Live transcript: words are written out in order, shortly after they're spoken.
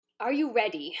Are you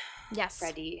ready? Yes.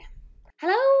 Ready.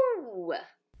 Hello!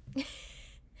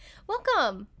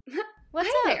 Welcome. What's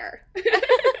Hi up? there.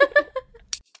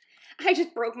 I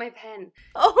just broke my pen.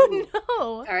 Oh, Ooh.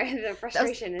 no. Sorry, the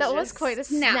frustration that is was just quite a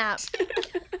snap. snapped.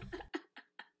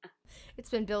 It's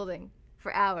been building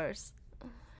for hours.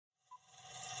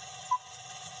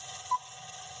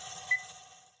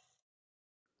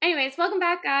 Anyways, welcome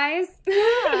back, guys.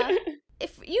 Yeah.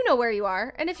 If you know where you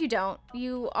are, and if you don't,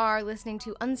 you are listening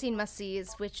to Unseen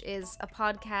Must-Sees, which is a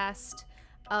podcast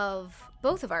of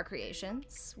both of our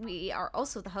creations. We are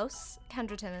also the hosts,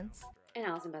 Kendra Timmons. And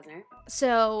Allison Besner.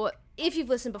 So, if you've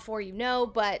listened before, you know,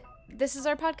 but this is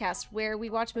our podcast where we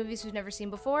watch movies we've never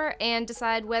seen before and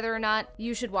decide whether or not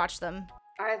you should watch them.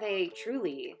 Are they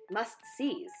truly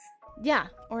must-sees? Yeah,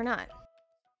 or not.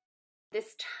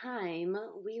 This time,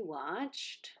 we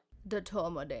watched... The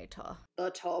Terminator.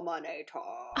 The Terminator.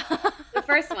 The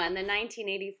first one, the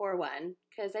 1984 one,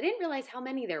 because I didn't realize how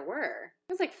many there were.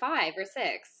 It was like 5 or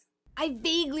 6. I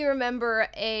vaguely remember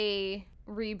a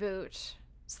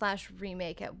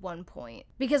reboot/remake at one point.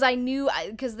 Because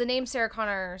because the name Sarah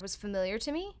Connor was familiar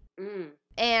to me. Mm.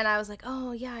 And I was like,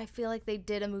 oh yeah, I feel like they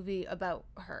did a movie about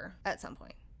her at some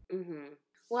point. Mm-hmm.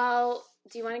 Well,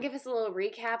 do you want to give us a little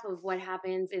recap of what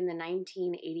happens in the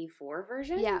 1984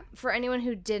 version? Yeah, for anyone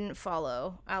who didn't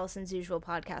follow Allison's usual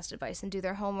podcast advice and do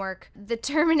their homework, The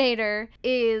Terminator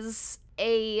is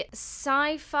a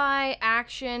sci-fi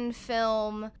action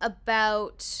film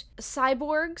about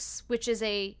cyborgs, which is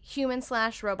a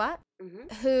human/robot,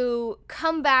 who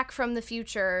come back from the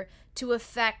future to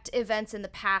affect events in the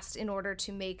past in order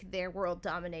to make their world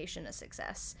domination a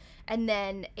success. And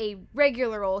then a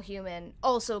regular old human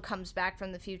also comes back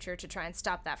from the future to try and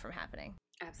stop that from happening.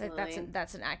 Absolutely.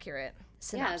 That's an accurate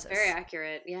synopsis. Yeah, it's very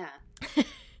accurate, yeah.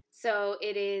 So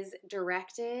it is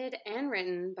directed and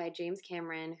written by James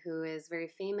Cameron, who is very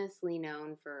famously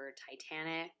known for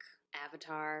Titanic,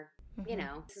 Avatar. You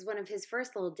know, this is one of his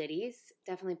first little ditties.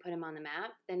 Definitely put him on the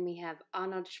map. Then we have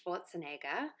Arnold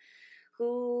Schwarzenegger,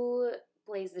 who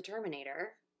plays the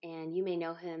Terminator, and you may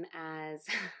know him as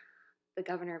the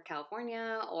governor of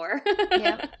California or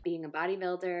being a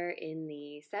bodybuilder in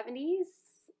the 70s.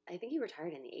 I think he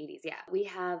retired in the 80s, yeah. We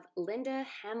have Linda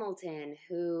Hamilton,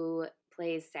 who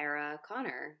plays Sarah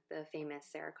Connor, the famous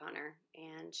Sarah Connor,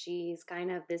 and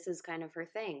this is kind of her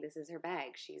thing. This is her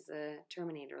bag. She's a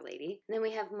Terminator lady. And then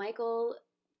we have Michael,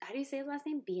 how do you say his last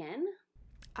name? Bien?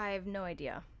 I have no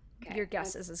idea. Okay, your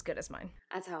guess is as good as mine.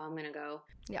 That's how I'm going to go.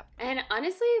 Yep. And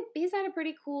honestly, he's had a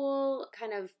pretty cool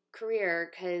kind of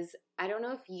career because I don't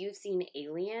know if you've seen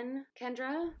Alien,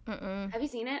 Kendra. Mm-mm. Have you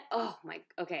seen it? Oh my,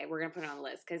 okay, we're going to put it on the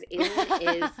list because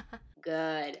Alien is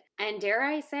good. And dare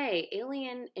I say,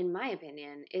 Alien, in my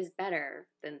opinion, is better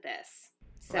than this.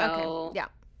 So okay. Yeah.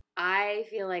 I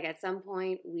feel like at some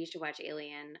point we should watch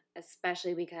Alien,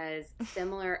 especially because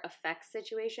similar effect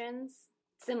situations,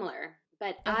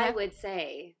 but I would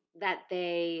say that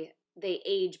they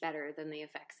age better than the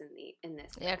effects in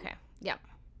this film. Okay. Yep.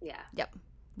 Yeah. Yep.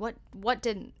 What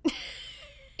didn't?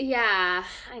 Yeah,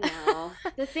 I know.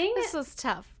 The thing this was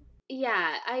tough.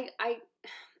 Yeah, I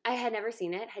had never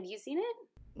seen it. Had you seen it?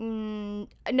 No,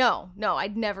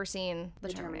 I'd never seen the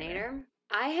Terminator.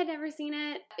 I had never seen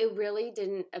it. It really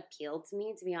didn't appeal to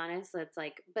me, to be honest.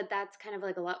 But that's kind of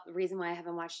like the reason why I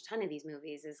haven't watched a ton of these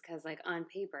movies is because, like, on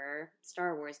paper,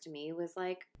 Star Wars to me was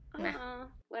like,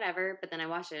 whatever. But then I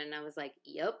watched it and I was like,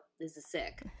 yep, this is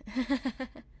sick.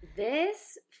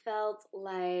 This felt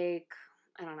like,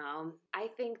 I don't know. I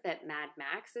think that Mad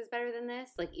Max is better than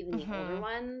this. Like, even the older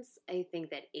ones. I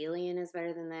think that Alien is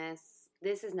better than this.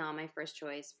 This is not my first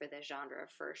choice for this genre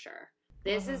for sure.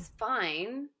 This is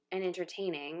fine and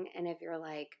entertaining, and if you're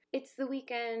like, it's the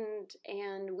weekend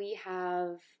and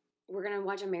we're gonna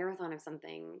watch a marathon of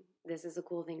something, this is a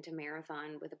cool thing to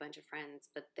marathon with a bunch of friends.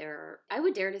 But I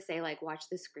would dare to say, like, watch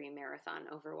the Scream marathon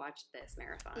over watch this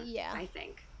marathon. Yeah, I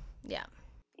think. Yeah.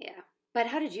 But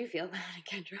how did you feel about it,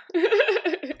 Kendra?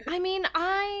 I mean,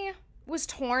 I was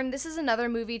torn. This is another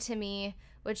movie to me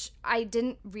which I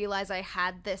didn't realize I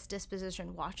had this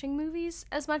disposition watching movies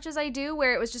as much as I do,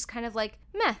 where it was just kind of like,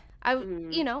 meh. I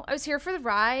was here for the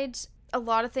ride. A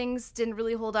lot of things didn't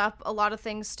really hold up. A lot of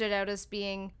things stood out as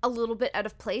being a little bit out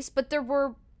of place, but there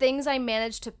were things I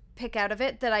managed to pick out of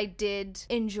it that I did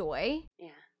enjoy. Yeah.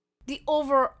 The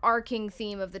overarching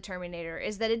theme of the Terminator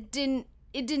is that it didn't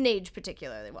age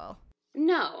particularly well.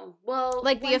 No. Well,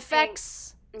 like the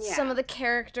effects, some of the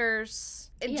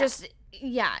characters,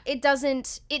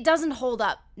 it doesn't hold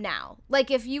up now.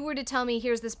 Like, if you were to tell me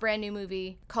here's this brand new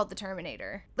movie called The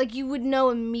Terminator, like, you would know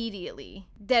immediately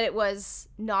that it was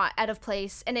not out of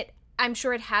place, and it I'm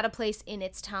sure it had a place in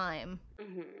its time.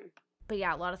 Mm-hmm. But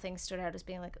yeah, a lot of things stood out as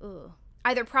being like, ooh.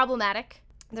 Either problematic.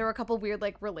 There were a couple weird,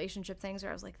 like, relationship things where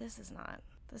I was like, this is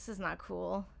not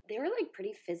cool. They were, like,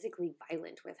 pretty physically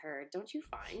violent with her, don't you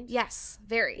find? Yes,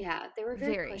 very. Yeah, they were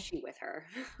very pushy with her.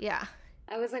 Yeah.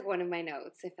 That was, like, one of my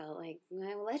notes. I felt like,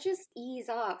 well, let's just ease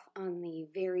off on the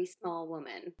very small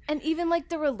woman. And even, like,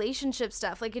 the relationship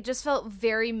stuff, like, it just felt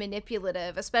very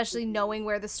manipulative, especially knowing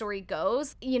where the story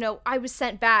goes. You know, I was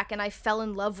sent back and I fell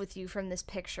in love with you from this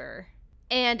picture.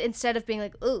 And instead of being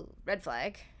like, ooh, red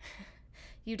flag,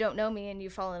 you don't know me and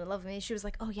you've fallen in love with me, she was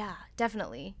like, oh yeah,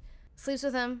 definitely. Sleeps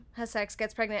with him, has sex,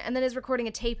 gets pregnant, and then is recording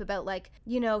a tape about, like,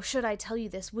 you know, should I tell you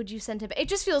this? Would you send him back? It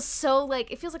just feels so,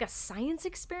 like, it feels like a science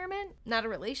experiment, not a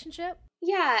relationship.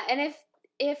 Yeah, and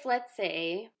if let's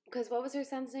say, because what was her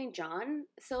son's name? John?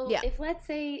 So Yeah. if let's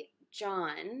say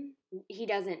John, he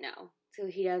doesn't know. So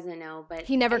he doesn't know, but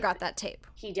he never got that tape.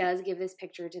 He does give this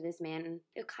picture to this man.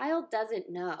 If Kyle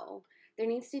doesn't know, there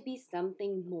needs to be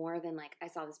something more than, like, I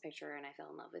saw this picture and I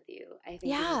fell in love with you. I think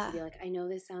it needs to be like, I know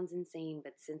this sounds insane,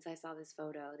 but since I saw this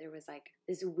photo, there was, like,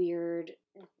 this weird,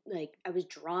 like, I was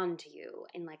drawn to you,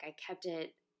 and, like, I kept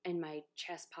it in my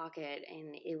chest pocket,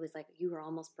 and it was like you were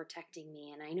almost protecting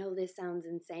me, and I know this sounds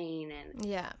insane, and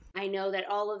yeah, I know that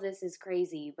all of this is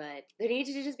crazy, but there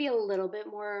needs to just be a little bit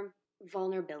more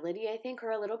vulnerability, I think, or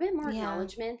a little bit more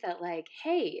acknowledgement that, like,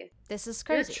 hey, this is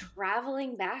crazy. You're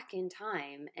traveling back in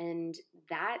time, and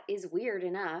that is weird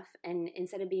enough. And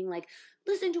instead of being like,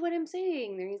 listen to what I'm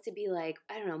saying, there needs to be, like,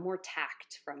 I don't know, more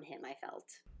tact from him, I felt,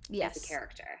 as a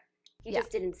character. He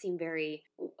just didn't seem very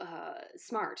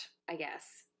smart, I guess.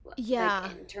 Yeah.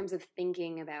 Like, in terms of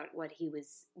thinking about what he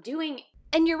was doing.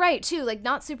 And you're right, too. Like,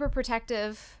 not super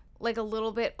protective, like, a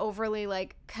little bit overly,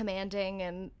 like, commanding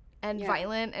and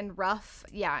violent and rough.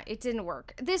 Yeah, it didn't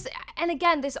work. This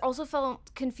also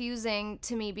felt confusing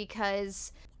to me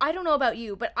because I don't know about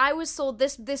you, but I was sold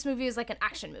this movie is like an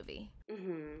action movie.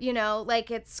 Mm-hmm. You know,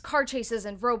 like, it's car chases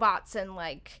and robots and,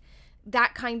 like,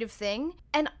 that kind of thing.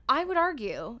 And I would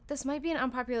argue, this might be an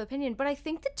unpopular opinion, but I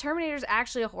think that Terminator is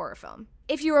actually a horror film.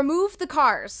 If you remove the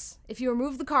cars, if you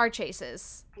remove the car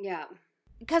chases. Yeah.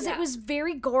 Because it was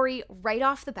very gory right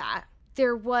off the bat.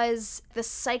 There was the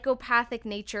psychopathic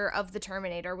nature of the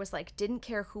Terminator was, like, didn't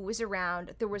care who was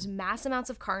around. There was mass amounts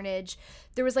of carnage.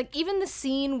 There was, like, even the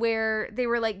scene where they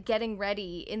were, like, getting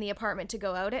ready in the apartment to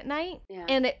go out at night. Yeah.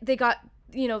 And they got,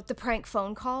 you know, the prank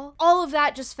phone call. All of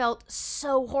that just felt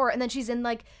so horror. And then she's in,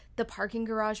 like, the parking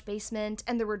garage basement,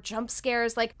 and there were jump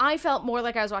scares. Like, I felt more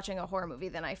like I was watching a horror movie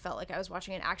than I felt like I was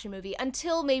watching an action movie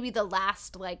until maybe the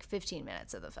last, like, 15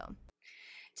 minutes of the film.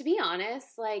 To be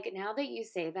honest, like, now that you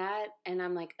say that, and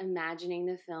I'm, like, imagining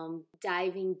the film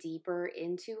diving deeper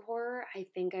into horror, I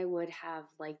think I would have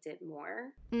liked it more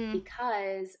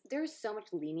because there's so much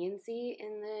leniency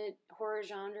in the horror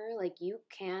genre. Like, you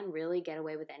can really get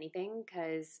away with anything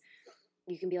because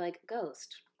you can be like,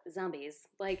 ghost, zombies.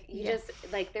 Like, you just,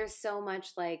 like, there's so much,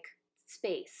 like,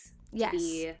 space to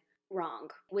be wrong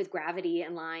with gravity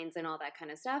and lines and all that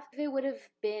kind of stuff. If it would have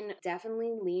been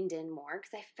definitely leaned in more,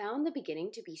 because I found the beginning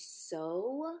to be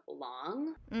so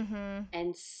long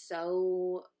and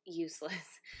so useless.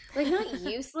 Like, not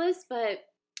useless, but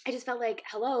I just felt like,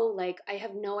 hello, like, I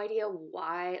have no idea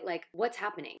why, like, what's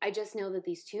happening. I just know that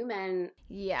these two men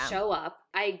show up.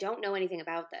 I don't know anything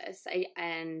about this. I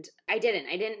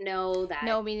didn't know that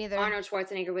me neither. Arnold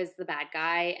Schwarzenegger was the bad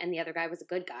guy and the other guy was a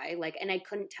good guy. Like, and I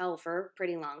couldn't tell for a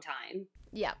pretty long time.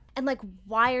 Yeah. And, like,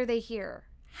 why are they here?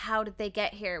 How did they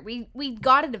get here? We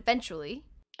got it eventually.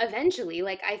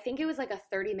 Like, I think it was like a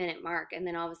 30-minute mark, and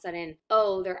then all of a sudden,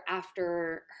 oh, they're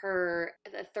after her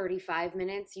 35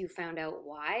 minutes. You found out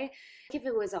why. If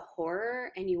it was a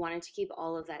horror and you wanted to keep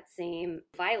all of that same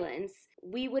violence,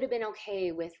 we would have been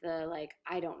okay with the, like,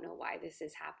 I don't know why this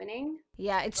is happening.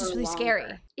 Yeah, it's just really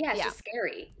scary. Yeah, it's just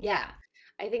scary. Yeah.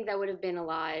 I think that would have been a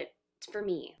lot. For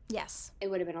me. Yes. It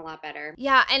would have been a lot better.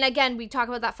 Yeah, and again, we talk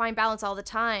about that fine balance all the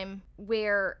time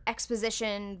where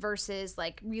exposition versus,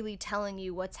 like, really telling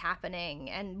you what's happening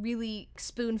and really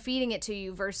spoon feeding it to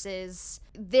you versus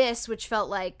this, which felt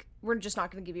like we're just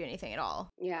not going to give you anything at all.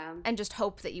 Yeah. And just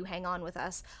hope that you hang on with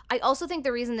us. I also think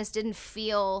the reason this didn't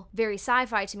feel very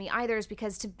sci-fi to me either is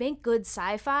because to make good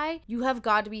sci-fi, you have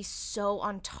got to be so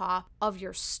on top of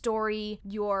your story,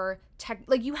 your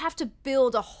like, you have to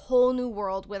build a whole new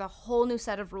world with a whole new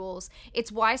set of rules.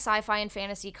 It's why sci-fi and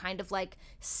fantasy kind of, like,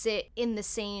 sit in the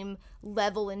same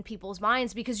level in people's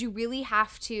minds, because you really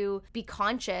have to be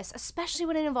conscious, especially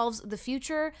when it involves the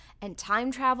future and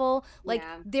time travel. Like,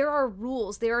 there are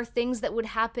rules. There are things that would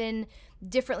happen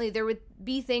differently. There would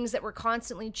be things that were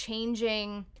constantly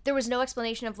changing. There was no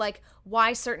explanation of like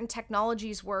why certain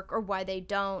technologies work or why they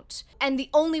don't. And the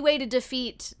only way to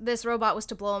defeat this robot was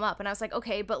to blow him up. And I was like,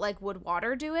 okay, but like, would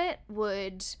water do it?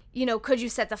 Would, you know, could you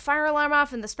set the fire alarm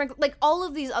off and the sprinkler? Like all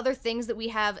of these other things that we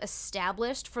have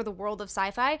established for the world of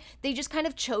sci-fi, they just kind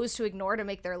of chose to ignore to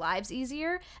make their lives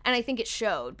easier. And I think it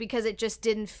showed because it just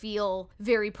didn't feel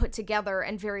very put together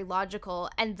and very logical,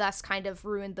 and thus kind of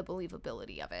ruined the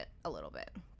believability of it a little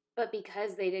bit. But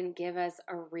because they didn't give us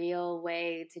a real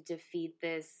way to defeat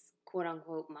this quote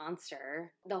unquote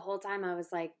monster, the whole time I was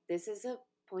like, this is a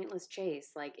pointless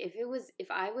chase. Like if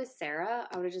I was Sarah,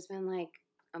 I would have just been like,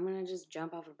 I'm gonna just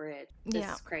jump off a bridge. This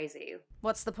is crazy.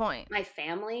 What's the point? My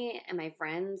family and my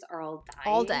friends are all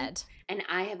dying. All dead. And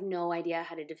I have no idea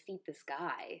how to defeat this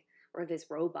guy or this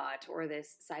robot or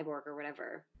this cyborg or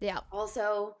whatever. Yeah.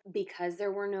 Also, because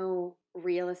there were no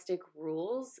realistic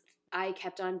rules, I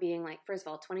kept on being like, first of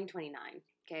all, 2029.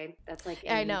 Okay. That's like,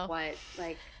 I know. What,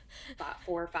 like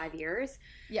 4 or 5 years?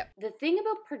 Yep. The thing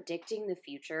about predicting the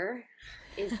future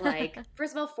is like,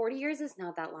 first of all, 40 years is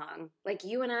not that long. Like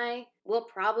you and I will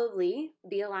probably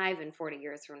be alive in 40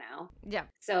 years from now. Yeah.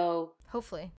 So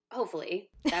hopefully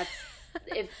that's,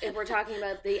 if we're talking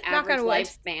about the average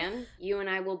lifespan, you and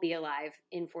I will be alive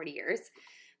in 40 years.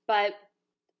 But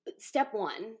step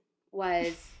one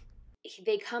was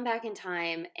they come back in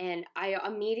time, and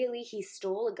he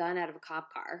stole a gun out of a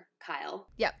cop car, Kyle.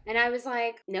 Yep. And I was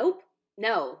like, nope.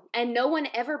 No. And no one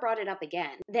ever brought it up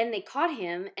again. Then they caught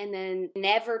him and then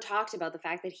never talked about the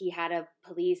fact that he had a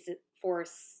police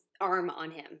force arm on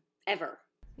him. Ever.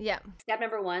 Yeah. Step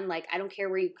number one, like, I don't care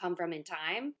where you come from in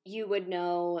time, you would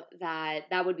know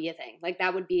that would be a thing. Like,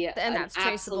 that would be and that's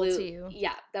traceable to you.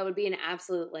 Yeah, that would be an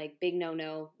absolute, like, big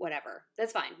no-no, whatever.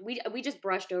 That's fine. We just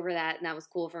brushed over that, and that was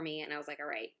cool for me, and I was like, all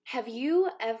right. Have you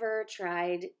ever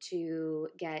tried to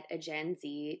get a Gen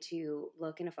Z to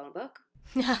look in a phone book?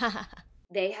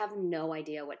 They have no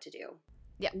idea what to do.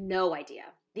 Yeah. No idea.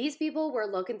 These people were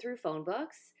looking through phone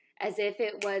books as if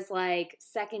it was like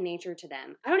second nature to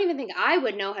them. I don't even think I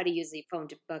would know how to use the phone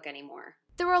book anymore.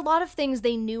 There were a lot of things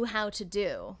they knew how to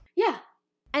do. Yeah.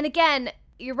 And again,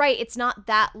 you're right, it's not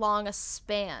that long a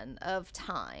span of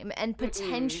time. And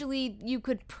potentially you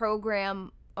could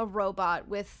program a robot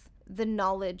with the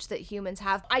knowledge that humans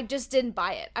have. I just didn't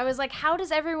buy it. I was like, how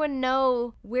does everyone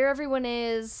know where everyone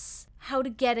is, how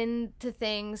to get into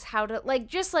things, how to, like,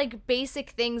 just like basic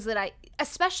things that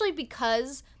especially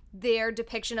because their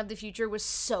depiction of the future was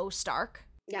so stark.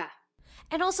 Yeah.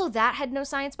 And also that had no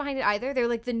science behind it either. They're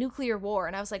like the nuclear war.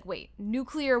 And I was like, wait,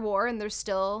 nuclear war and there's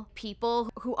still people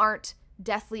who aren't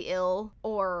deathly ill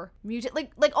or mutant.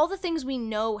 Like all the things we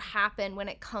know happen when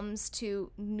it comes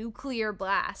to nuclear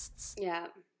blasts. Yeah.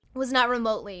 Was not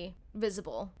remotely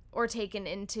visible or taken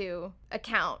into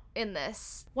account in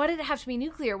this. Why did it have to be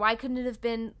nuclear? Why couldn't it have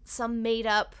been some made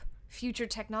up future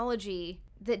technology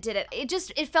that did it?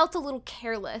 It felt a little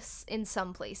careless in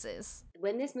some places.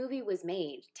 When this movie was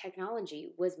made, technology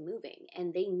was moving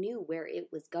and they knew where it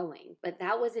was going, but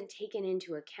that wasn't taken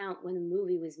into account when the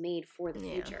movie was made for the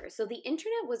future. So the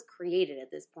internet was created at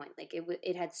this point. Like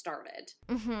it had started.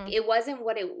 Mm-hmm. It wasn't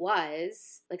what it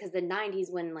was, because the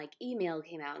 90s when like email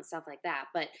came out and stuff like that,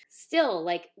 but still,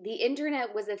 like, the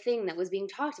internet was a thing that was being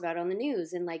talked about on the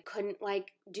news, and like couldn't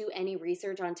like do any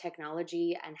research on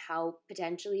technology and how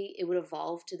potentially it would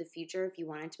evolve to the future if you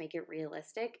wanted to make it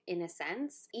realistic in a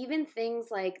sense. Even things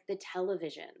like the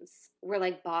televisions were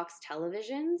like box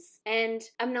televisions. And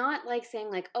I'm not like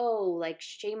saying like, oh, like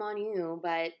shame on you,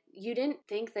 but you didn't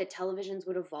think that televisions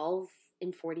would evolve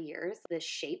in 40 years. The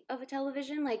shape of a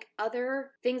television, like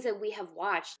other things that we have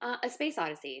watched, A Space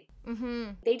Odyssey.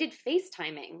 Mm-hmm. They did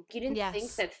FaceTiming. You didn't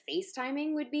think that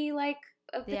FaceTiming would be like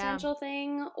a potential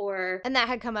thing, and that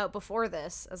had come out before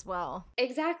this as well.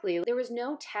 Exactly. There was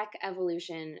no tech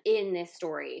evolution in this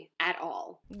story at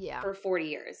all. Yeah. For 40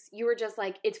 years. You were just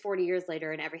like, it's 40 years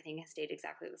later and everything has stayed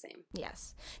exactly the same.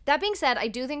 Yes. That being said, I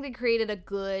do think they created a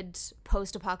good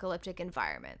post-apocalyptic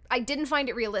environment. I didn't find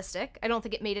it realistic. I don't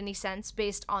think it made any sense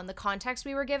based on the context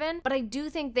we were given, but I do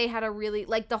think they had a really,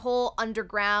 like, the whole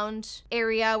underground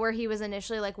area where he was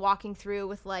initially like walking through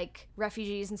with like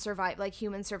refugees and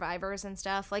human survivors and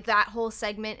stuff, like that whole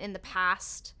segment in the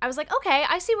past. I was like, okay,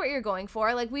 I see what you're going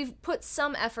for. Like, we've put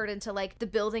some effort into like the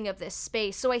building of this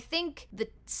space. So I think the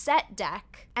set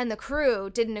deck and the crew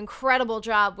did an incredible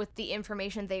job with the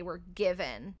information they were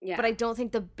given. Yeah. But I don't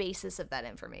think the basis of that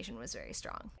information was very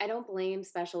strong. I don't blame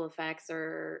special effects,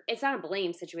 or it's not a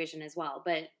blame situation as well,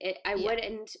 but I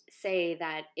wouldn't say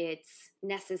that it's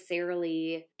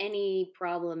necessarily any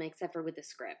problem except for with the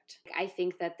script. I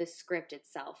think that the script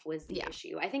itself was the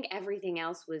issue. I think everything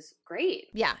else was great.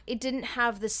 Yeah, it didn't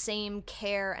have the same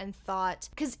care and thought.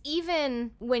 Because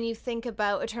even when you think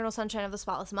about Eternal Sunshine of the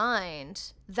Spotless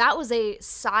Mind, that was a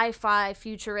sci-fi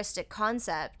futuristic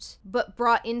concept, but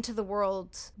brought into the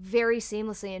world very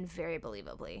seamlessly and very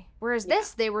believably. Whereas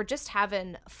this, they were just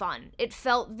having fun. It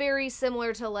felt very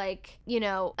similar to, like, you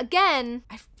know, again,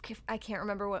 I can't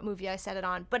remember what movie I said it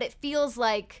on, but it feels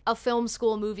like a film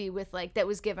school movie with, like, that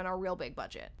was given a real big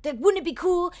budget. Like, wouldn't it be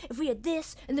cool if we had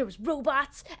this and there was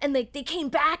robots and, like, they came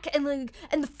back and, like,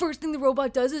 and the first thing the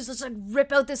robot does is just, like,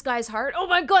 rip out this guy's heart? Oh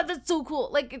my god, that's so cool.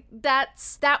 Like, that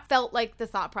felt like the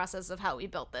thought process of how we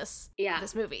built this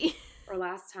movie. Or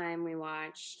last time we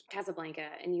watched Casablanca,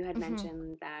 and you had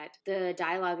mentioned that the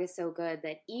dialogue is so good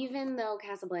that even though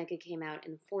Casablanca came out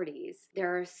in the 40s,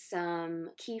 there are some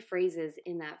key phrases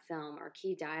in that film or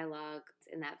key dialogue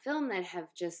in that film that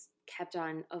have just kept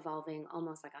on evolving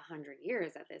almost like 100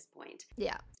 years at this point.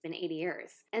 Yeah. It's been 80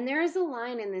 years. And there is a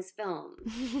line in this film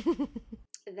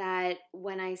that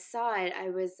when I saw it,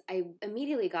 I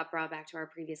immediately got brought back to our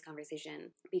previous conversation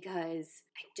because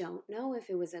I don't know if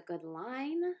it was a good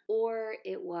line or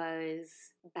it was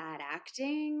bad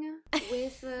acting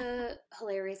with a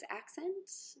hilarious accent.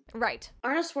 Right.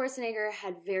 Arnold Schwarzenegger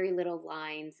had very little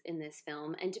lines in this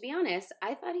film, and to be honest,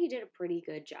 I thought he did a pretty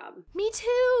good job. Me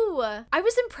too. I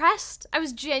was impressed. I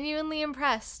was genuinely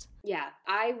impressed. Yeah,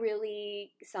 I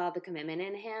really saw the commitment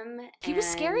in him. He was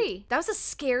scary. That was a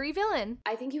scary villain.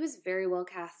 I think he was very well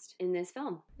cast in this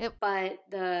film. Yep. But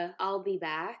the I'll be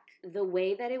back, the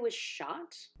way that it was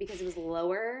shot, because it was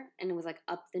lower and it was like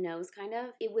up the nose kind of,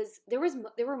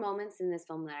 there were moments in this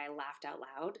film that I laughed out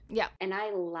loud. Yeah. And I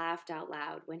laughed out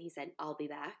loud when he said, I'll be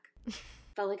back.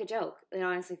 Felt like a joke. It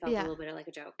honestly felt a little bit like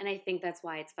a joke. And I think that's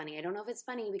why it's funny. I don't know if it's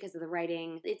funny because of the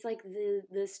writing. It's like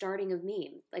the starting of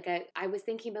meme. Like I was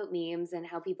thinking about memes and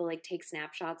how people like take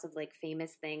snapshots of like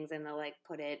famous things and they'll like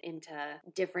put it into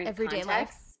different everyday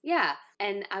contexts. Life. Yeah.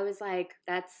 And I was like,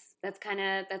 that's kind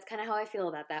of how I feel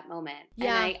about that moment.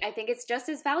 Yeah. And I think it's just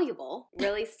as valuable.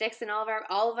 Really sticks in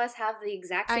all of us have the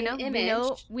exact same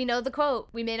image. We know the quote.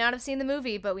 We may not have seen the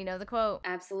movie, but we know the quote.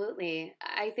 Absolutely.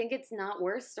 I think it's not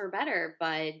worse or better,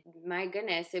 but my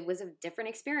goodness, it was a different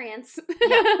experience. Yeah.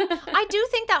 I do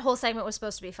think that whole segment was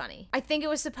supposed to be funny. I think it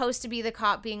was supposed to be the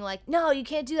cop being like, no, you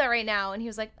can't do that right now. And he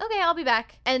was like, okay, I'll be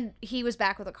back. And he was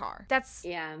back with a car.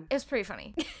 It was pretty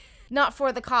funny. Not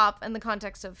for the cop in the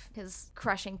context of his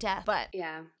crushing death, but...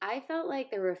 Yeah. I felt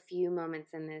like there were a few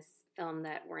moments in this film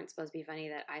that weren't supposed to be funny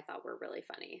that I thought were really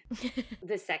funny.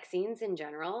 The sex scenes in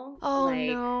general. Oh,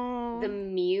 like, no. The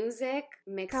music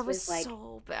mixed that was with, like,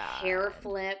 so bad. Hair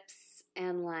flips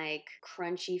and, like,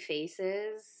 crunchy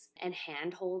faces and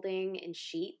hand-holding in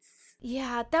sheets.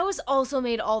 Yeah, that was also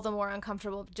made all the more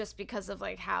uncomfortable just because of,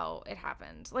 like, how it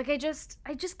happened. Like, I just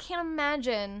can't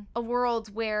imagine a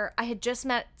world where I had just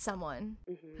met someone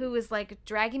who was, like,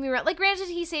 dragging me around. Like, granted,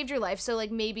 he saved your life, so,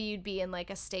 like, maybe you'd be in, like,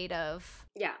 a state of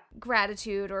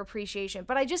gratitude or appreciation.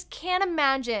 But I just can't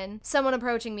imagine someone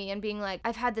approaching me and being like,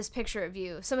 I've had this picture of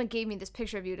you. Someone gave me this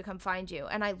picture of you to come find you,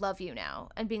 and I love you now.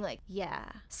 And being like, yeah,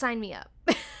 sign me up.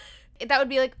 That would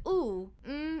be like, ooh,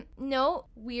 no,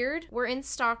 weird. We're in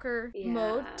stalker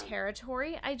mode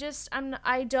territory. I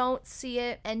don't see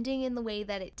it ending in the way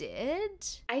that it did.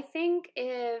 I think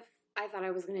if I thought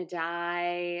I was going to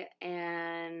die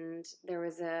and there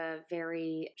was a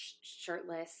very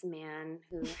shirtless man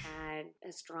who had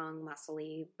a strong,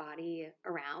 muscly body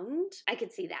around, I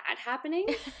could see that happening.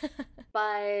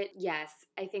 But yes,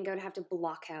 I think I would have to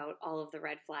block out all of the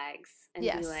red flags and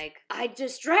be like, I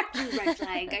distract you, red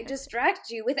flag. I distract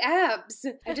you with abs.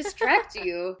 I distract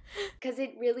you. Because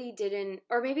it really didn't,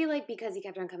 or maybe like because he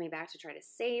kept on coming back to try to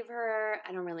save her.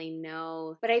 I don't really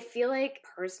know. But I feel like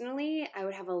personally, I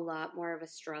would have a lot more of a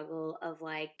struggle of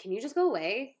like, can you just go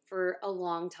away for a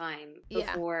long time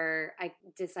before I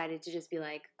decided to just be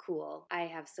like, cool, I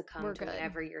have succumbed to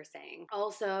whatever you're saying.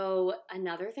 Also,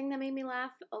 another thing that made me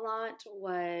laugh a lot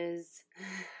was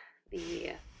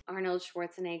the Arnold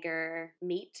Schwarzenegger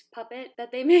meat puppet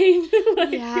that they made.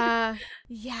 Like,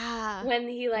 yeah. When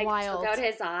he like took out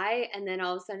his eye and then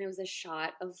all of a sudden it was a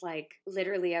shot of like,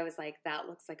 literally I was like, that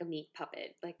looks like a meat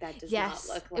puppet. Like that does not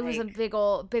look like. It was a big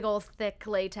old thick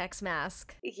latex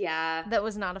mask. Yeah. That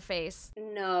was not a face.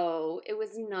 No, it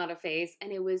was not a face.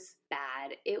 And it was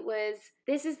bad.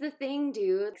 This is the thing,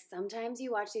 dude. Sometimes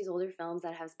you watch these older films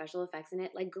that have special effects in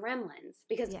it, like Gremlins,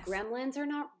 because Gremlins are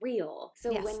not real.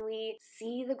 So when we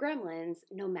see the Gremlins,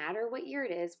 no matter what year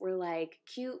it is, we're like,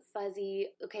 cute, fuzzy,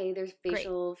 okay, their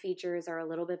facial features are a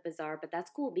little bit bizarre, but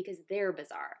that's cool because they're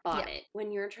bizarre. Bought it.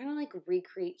 When you're trying to like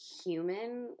recreate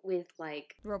human with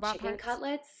like robot chicken parts?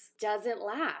 cutlets, doesn't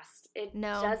last. It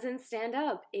doesn't stand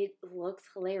up. It looks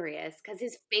hilarious because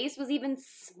his face was even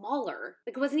smaller.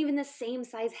 Like, it wasn't even the same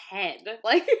size head.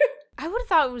 Like, I would have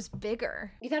thought it was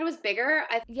bigger. You thought it was bigger?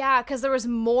 Yeah, because there was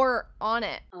more on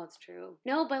it. Oh, it's true.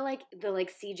 No, but like the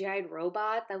like CGI'd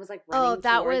robot that was like that running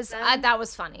that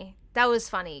was funny. That was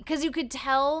funny because you could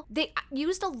tell they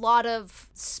used a lot of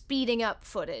speeding up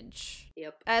footage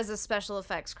as a special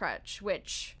effects crutch,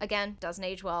 which, again, doesn't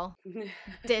age well.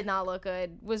 Did not look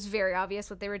good. Was very obvious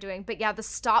what they were doing. But yeah, the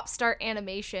stop-start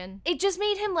animation, it just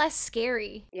made him less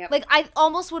scary. Like, I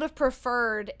almost would have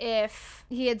preferred if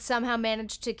he had somehow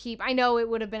managed to keep, I know it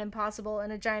would have been impossible in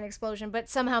a giant explosion, but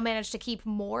somehow managed to keep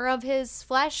more of his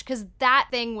flesh, because that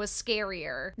thing was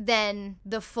scarier than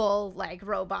the full, like,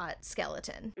 robot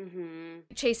skeleton.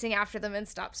 Chasing after them in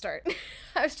stop-start.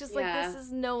 I was just like, this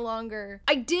is no longer...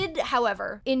 I did,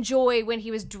 however, enjoy when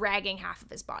he was dragging half of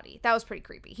his body. That was pretty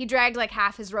creepy. He dragged like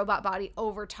half his robot body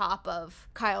over top of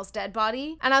Kyle's dead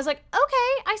body. And I was like,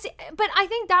 okay, I see. But I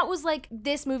think that was like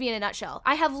this movie in a nutshell.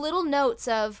 I have little notes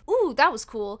of, ooh, that was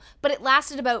cool. But it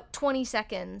lasted about 20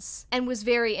 seconds and was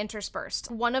very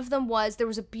interspersed. One of them was, there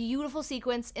was a beautiful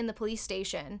sequence in the police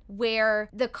station where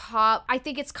the cop, I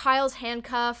think it's Kyle's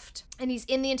handcuffed, and he's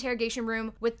in the interrogation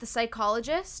room with the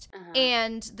psychologist,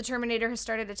 and the Terminator has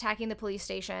started attacking the police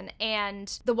station,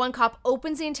 and the one cop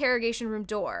opens the interrogation room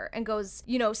door and goes,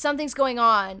 you know, something's going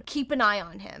on, keep an eye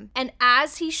on him. And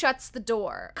as he shuts the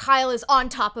door, Kyle is on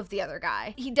top of the other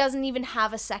guy. He doesn't even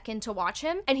have a second to watch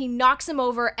him, and he knocks him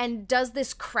over and does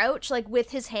this crouch, like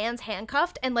with his hands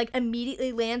handcuffed, and like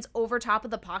immediately lands over top of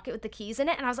the pocket with the keys in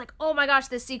it. And I was like, oh my gosh,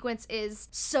 this sequence is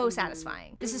so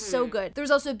satisfying. This is so good. There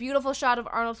was also a beautiful shot of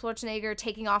Arnold Schwarzenegger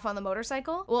taking off on the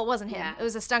motorcycle. Well, it wasn't him. It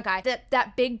was a stunt guy.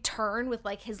 That big turn with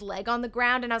like his leg on the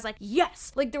ground, and I was like,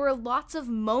 yes! Like, there were lots of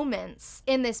moments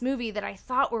in this movie that I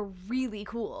thought were really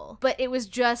cool, but it was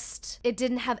just, it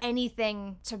didn't have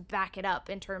anything to back it up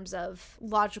in terms of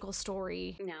logical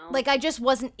story. No. Like, I just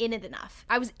wasn't in it enough.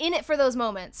 I was in it for those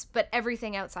moments, but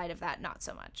everything outside of that, not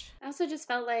so much. I also just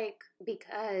felt like,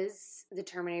 because the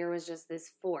Terminator was just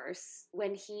this force,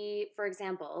 when he, for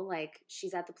example, like,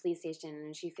 she's at the police station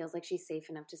and she feels like she's safe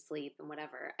enough to sleep and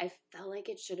whatever, I felt like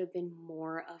it should have been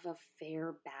more of a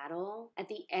fair battle. At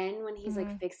the end, when he's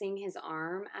like fixing his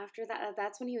arm after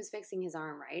that's when he was fixing his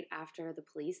arm, right? After the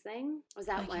police thing? Was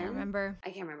that when? I can't remember. I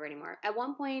can't remember anymore. At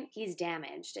one point, he's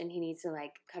damaged and he needs to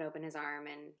like cut open his arm,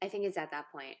 and I think it's at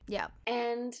that point. Yeah.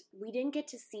 And we didn't get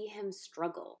to see him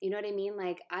struggle. You know what I mean?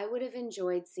 Like, I would have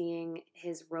enjoyed seeing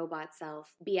his robot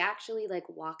self be actually like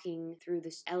walking through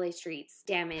the LA streets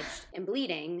damaged and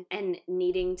bleeding and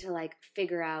needing to like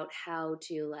figure out how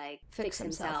to like fix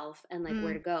himself and like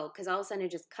where to go, because all of a sudden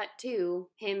it just cut to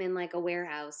him in like a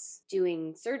warehouse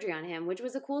doing surgery on him, which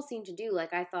was a cool scene to do.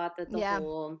 Like, I thought that the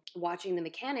whole watching the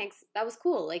mechanics, that was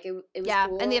cool. Like, it was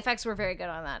cool. And the effects were very good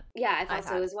on that. Yeah, I thought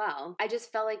so as well. I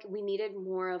just felt like we needed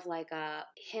more of like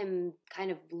him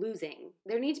kind of losing.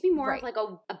 There needs to be more of like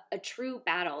a true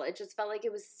battle. It just felt like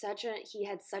it was he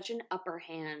had such an upper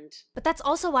hand. But that's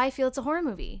also why I feel it's a horror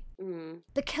movie.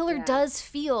 The killer does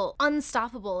feel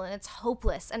unstoppable, and it's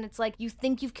hopeless, and it's like you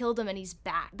think you've killed him and he's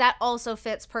back. That also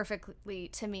fits perfectly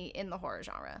to me in the horror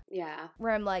genre. Yeah.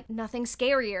 Where I'm like, nothing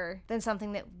scarier than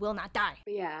something that will not die.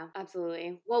 Yeah,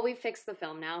 absolutely. Well, we fixed the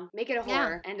film now. Make it a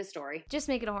horror and a story. Just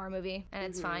make it a horror movie and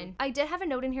it's fine. I did have a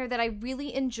note in here that I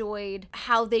really enjoyed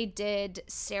how they did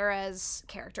Sarah's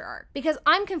character arc, because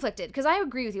I'm conflicted, because I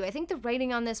agree with you. I think the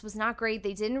writing on this was not great.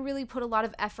 They didn't really put a lot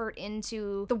of effort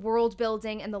into the world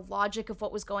building and the logic of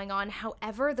what was going on.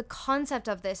 However, the concept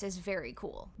of this is very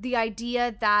cool. The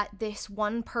idea that this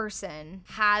one person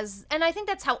has, and I think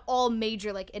that's how all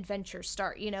major like adventures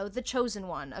start, you know, the chosen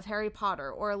one of Harry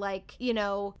Potter, or like, you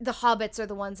know, the hobbits are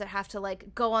the ones that have to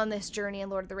like go on this journey in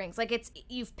Lord of the Rings. Like, it's,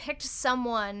 you've picked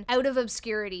someone out of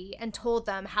obscurity and told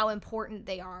them how important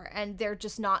they are, and they're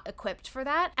just not equipped for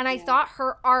that. And I thought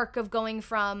her arc of going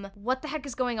from, what the heck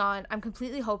is going on? I'm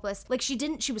completely hopeless. Like, she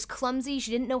was clumsy.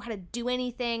 She didn't know how to do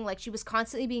anything. Like, she was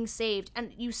constantly being saved.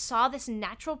 And you saw this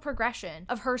natural progression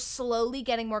of her slowly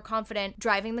getting more confident,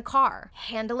 driving the car,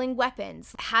 handling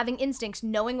weapons, having instincts,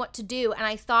 knowing what to do. And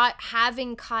I thought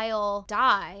having Kyle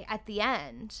die at the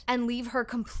end and leave her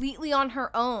completely on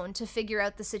her own to figure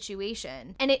out the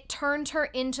situation, and it turned her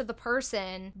into the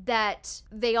person that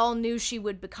they all knew she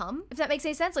would become, if that makes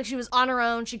any sense. Like, she was on her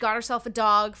own, she got herself a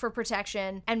dog for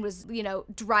protection and was,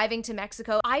 driving to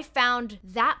Mexico. I found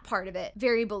that part of it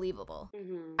very believable.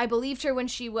 I believed her when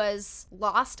she was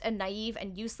lost and naive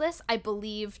and useless. I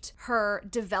believed her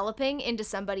developing into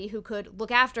somebody who could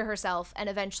look after herself and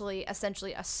eventually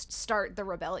essentially start the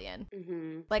rebellion.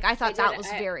 Like, I thought that was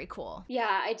very cool.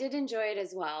 Yeah, I did enjoy it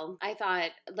as well. I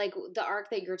thought, like, the arc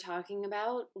that you're talking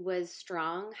about was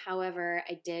strong. However,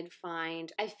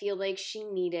 I feel like she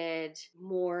needed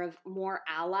more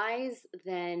allies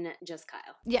than just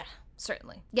Kyle. Yeah.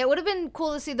 Certainly. Yeah, it would have been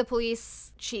cool to see the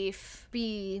police chief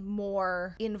be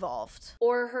more involved.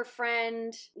 Or her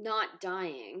friend not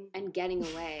dying and getting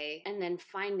away and then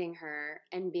finding her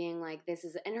and being like,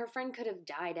 and her friend could have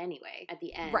died anyway at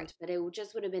the end. Right. But it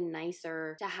just would have been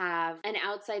nicer to have an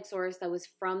outside source that was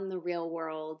from the real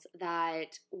world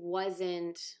that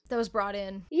was brought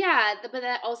in. Yeah, but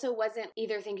that also wasn't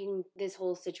either thinking this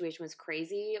whole situation was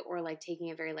crazy or like taking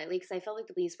it very lightly, because I felt like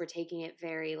the police were taking it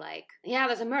very like, yeah,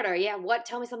 there's a murder. Yeah, what?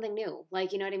 Tell me something new.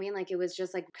 Like, you know what I mean? Like, it was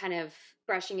just like kind of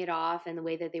brushing it off, and the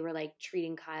way that they were like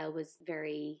treating Kyle was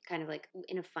very kind of like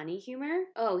in a funny humor.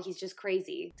 Oh, he's just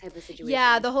crazy type of situation.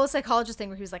 Yeah, the whole psychologist thing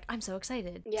where he was like, I'm so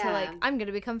excited to like, I'm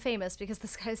gonna become famous because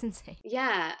this guy's insane.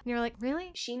 Yeah. And you're like,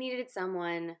 really? She needed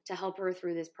someone to help her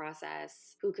through this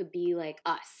process who could be like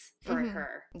us for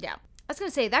her. Yeah. I was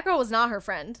gonna say, that girl was not her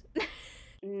friend.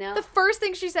 No. The first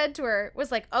thing she said to her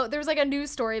was like, oh, there was like a news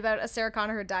story about a Sarah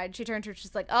Connor who died. She turned to her,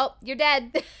 she's like, oh, you're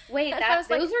dead. Wait,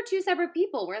 those were two separate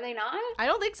people, were they not? I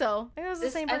don't think so. I think it was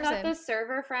the same person. I thought the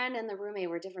server friend and the roommate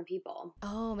were different people.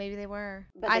 Oh, maybe they were.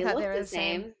 But I thought they were the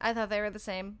same. I thought they were the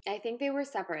same. I think they were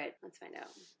separate. Let's find out.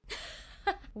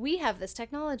 We have this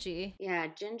technology. Yeah,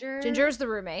 Ginger's the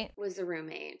roommate. Was the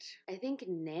roommate. I think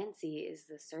Nancy is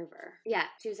the server. Yeah,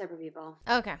 two separate people.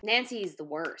 Okay. Nancy's the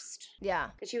worst. Yeah.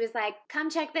 Because she was like,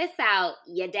 come check this out.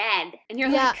 You're dead. And you're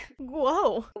like,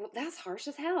 whoa. That's harsh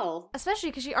as hell. Especially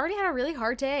because she already had a really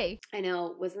hard day. I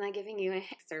know. Wasn't that giving you a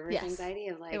server's anxiety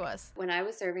of like... It was. When I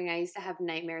was serving, I used to have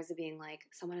nightmares of being like,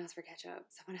 someone asked for ketchup.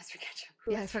 Someone asked for ketchup.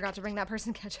 I forgot to bring that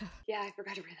person ketchup. Yeah, I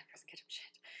forgot to bring that person ketchup.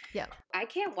 Shit. Yeah. I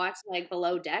can't watch like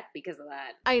Below Deck because of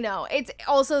that. I know. It's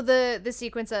also the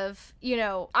sequence of,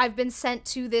 I've been sent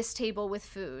to this table with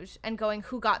food and going,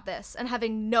 who got this? And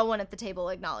having no one at the table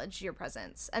acknowledge your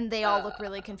presence. And they all look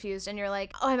really confused. And you're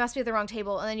like, oh, I must be at the wrong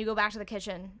table. And then you go back to the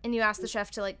kitchen and you ask the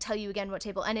chef to like tell you again what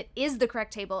table. And it is the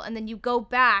correct table. And then you go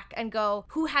back and go,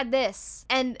 who had this?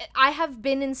 And I have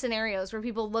been in scenarios where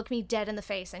people look me dead in the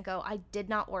face and go, I did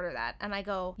not order that. And I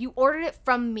go, you ordered it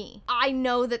from me. I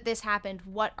know that this happened.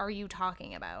 What are you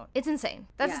talking about? It's insane.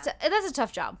 That's a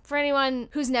tough job for anyone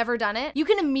who's never done it. You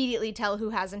can immediately tell who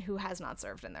has and who has not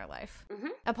served in their life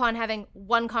upon having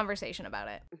one conversation about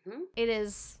it.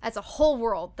 That's a whole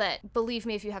world that, believe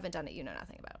me, if you haven't done it, you know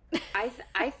nothing about.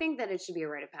 I think that it should be a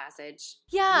rite of passage.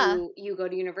 Yeah. You go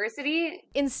to university.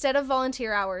 Instead of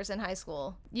volunteer hours in high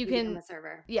school, you can become a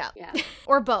server. Yeah.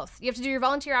 Or both. You have to do your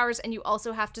volunteer hours, and you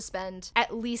also have to spend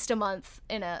at least a month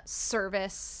in a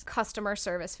customer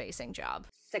service facing job.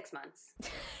 6 months.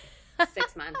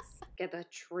 6 months. Get the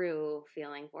true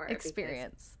feeling for it.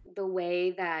 Experience. The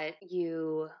way that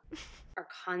you are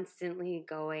constantly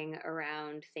going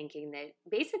around thinking that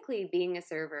basically being a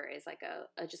server is like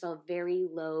just a very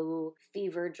low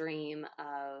fever dream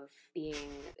of being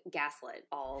gaslit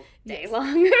all day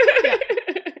long. Yeah.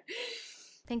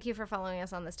 Thank you for following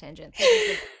us on this tangent.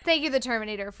 Thank you, the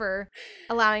Terminator, for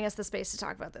allowing us the space to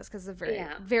talk about this, because it's a very,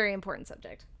 very important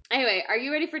subject. Anyway, are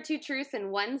you ready for 2 truths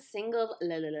and 1 single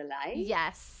lie?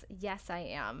 Yes, I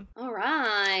am. All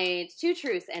right. 2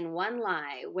 truths and 1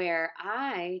 lie, where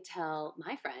I tell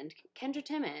my friend, Kendra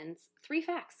Timmons, 3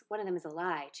 facts. 1 of them is a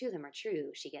lie. 2 of them are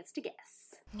true. She gets to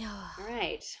guess. All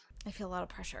right. I feel a lot of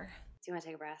pressure. Do you want to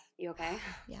take a breath? You okay?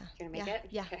 Yeah. You gonna make it?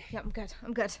 Yeah. Okay. Yeah, I'm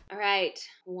good. All right.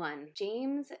 1.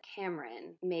 James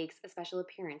Cameron makes a special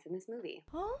appearance in this movie.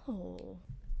 Oh.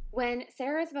 When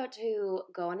Sarah is about to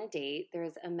go on a date,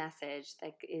 there's a message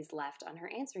that is left on her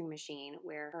answering machine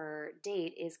where her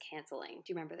date is canceling.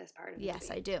 Do you remember this part of the Yes,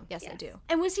 movie? I do. Yes, I do.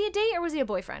 And was he a date or was he a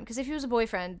boyfriend? Because if he was a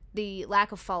boyfriend, the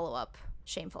lack of follow-up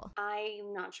shameful?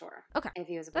 I'm not sure. Okay. If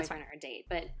he was a boyfriend or a date,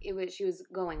 but she was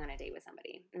going on a date with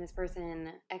somebody, and this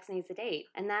person X needs a date,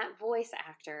 and that voice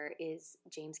actor is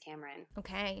James Cameron.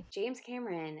 Okay. James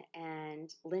Cameron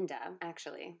and Linda,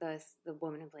 actually, the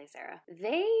woman who plays Sarah,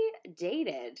 they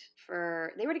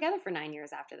were together for 9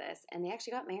 years after this, and they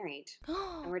actually got married,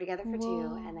 and were together for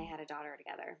 2, and they had a daughter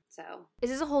together. So is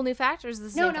this a whole new fact, or is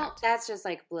this the same fact? That's just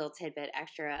like a little tidbit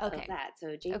extra of that.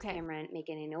 So James Cameron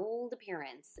making an old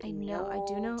appearance. I do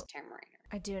know Terminator.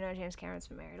 I do know James Cameron's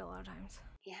been married a lot of times.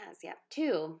 He has, yeah.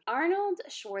 2, Arnold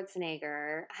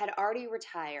Schwarzenegger had already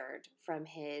retired from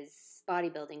his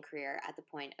bodybuilding career at the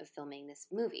point of filming this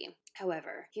movie.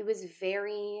 However, he was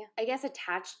very, I guess,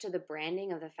 attached to the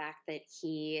branding of the fact that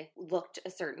he looked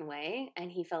a certain way,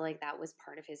 and he felt like that was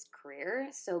part of his career.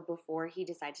 So before he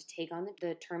decided to take on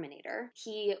the Terminator,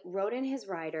 he wrote in his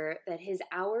rider that his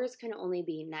hours can only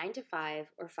be 9 to 5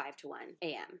 or 5 to 1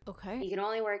 a.m. Okay. He could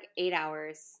only work 8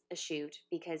 hours a shoot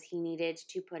because he needed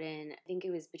to put in, I think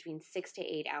it was between 6 to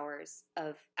 8 hours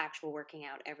of actual working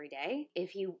out every day.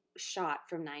 If he shot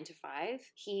from 9 to 5,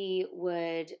 he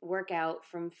would work out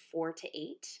from 4 to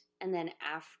 8. And then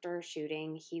after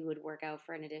shooting, he would work out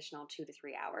for an additional 2 to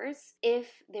 3 hours. If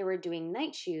they were doing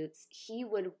night shoots, he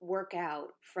would wake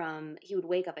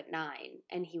up at 9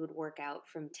 and he would work out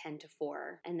from 10 to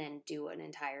 4 and then do an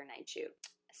entire night shoot.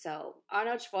 So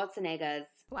Arnold Schwarzenegger's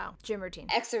gym routine.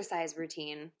 Exercise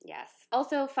routine, yes.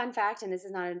 Also, fun fact, and this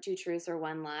is not a 2 truths or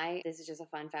 1 lie, this is just a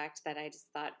fun fact that I just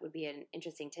thought would be an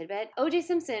interesting tidbit. O.J.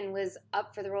 Simpson was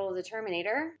up for the role of the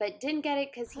Terminator, but didn't get it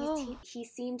because he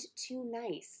seemed too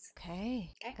nice.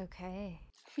 Okay.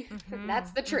 Mm-hmm.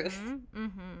 That's the truth.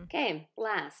 Mm-hmm. Okay,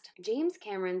 last. James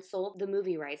Cameron sold the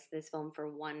movie rights to this film for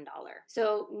 $1.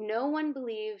 So no one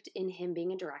believed in him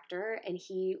being a director, and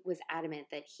he was adamant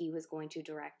that he was going to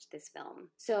direct this film.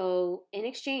 So in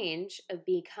exchange of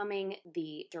becoming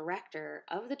the director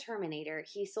of The Terminator,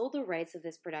 he sold the rights of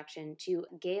this production to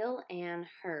Gail Ann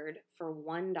Hurd for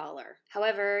 $1.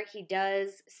 However, he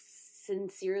does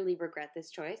sincerely regret this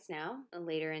choice now,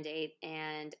 later in date,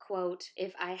 and quote,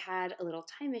 "If I had a little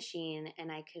time machine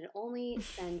and I could only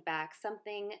send back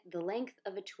something the length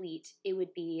of a tweet, it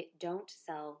would be don't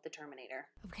sell the Terminator."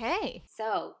 Okay.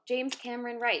 So, James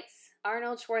Cameron writes,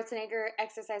 Arnold Schwarzenegger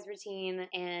exercise routine,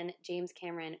 and James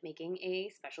Cameron making a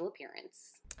special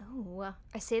appearance. Oh,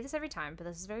 I say this every time, but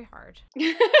this is very hard.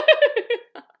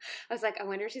 I was like, I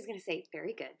wonder if she's going to say,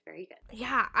 very good, very good.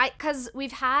 Yeah, because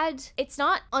it's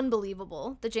not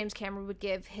unbelievable that James Cameron would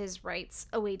give his rights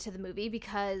away to the movie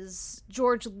because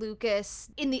George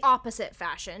Lucas, in the opposite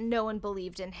fashion, no one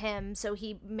believed in him, so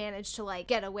he managed to,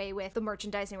 get away with the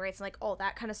merchandising rights and, all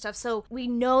that kind of stuff. So we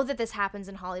know that this happens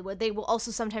in Hollywood. They will also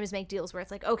sometimes make deals where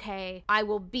it's like, okay, I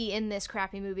will be in this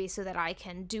crappy movie so that I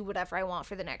can do whatever I want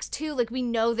for the next 2. We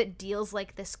know that deals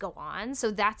like this go on, so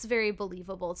that's very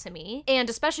believable to me. And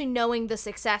especially knowing the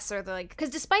success or because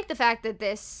despite the fact that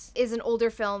this is an older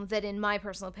film that in my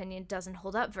personal opinion doesn't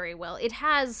hold up very well,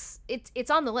 it's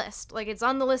on the list. It's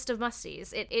on the list of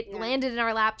musties. It landed in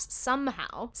our laps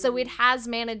somehow. So it has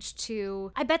managed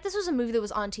to, I bet this was a movie that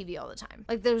was on TV all the time.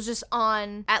 That was just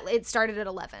on it started at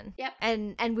 11. Yep.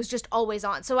 And was just always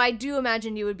on. So I do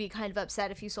imagine you would be kind of upset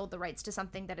if you sold the rights to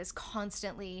something that is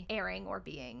constantly airing or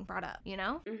being brought up, you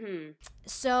know? Mm-hmm.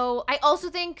 So I also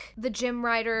think the gym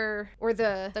rider or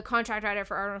the contract writer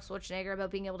for Arnold Schwarzenegger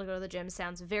about being able to go to the gym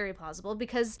sounds very plausible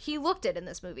because he looked it in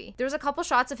this movie. There was a couple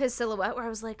shots of his silhouette where I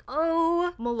was like,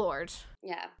 oh my lord.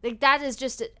 Yeah. That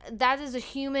is a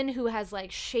human who has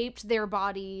shaped their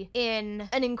body in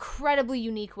an incredibly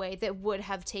unique way that would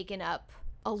have taken up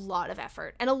a lot of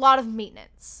effort and a lot of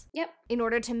maintenance. Yep. In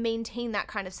order to maintain that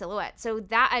kind of silhouette. So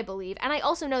that I believe. And I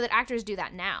also know that actors do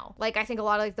that now. I think a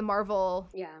lot of the Marvel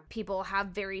people have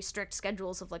very strict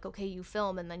schedules of okay, you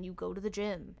film and then you go to the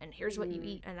gym and here's what you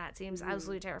eat. And that seems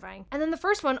absolutely terrifying. And then the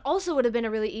first one also would have been a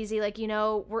really easy,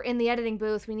 we're in the editing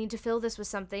booth. We need to fill this with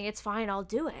something. It's fine. I'll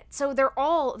do it. So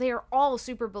they are all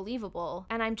super believable.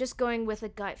 And I'm just going with a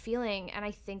gut feeling. And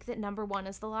I think that number 1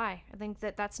 is the lie. I think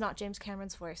that that's not James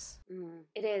Cameron's voice.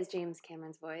 It is James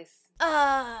Cameron's voice.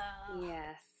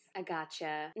 Yes. I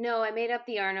gotcha. No, I made up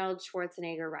the Arnold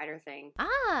Schwarzenegger rider thing.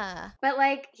 Ah. But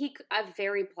I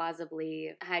very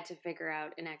plausibly had to figure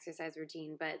out an exercise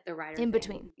routine, but the rider in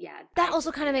between. Yeah. That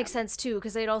also kind of makes sense too,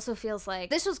 because it also feels like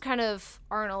this was kind of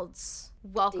Arnold's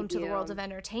welcome to the world of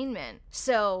entertainment.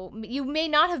 So you may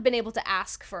not have been able to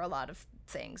ask for a lot of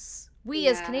things We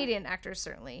as Canadian actors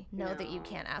certainly know that you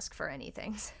can't ask for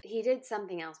anything. He did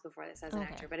something else before this as an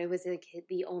actor, but it was like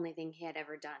the only thing he had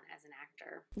ever done as an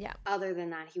actor. Yeah. Other than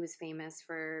that, he was famous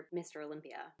for Mr.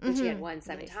 Olympia, which he had won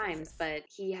 7 times, but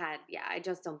he had, I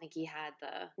just don't think he had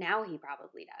now he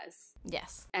probably does.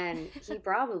 Yes. And he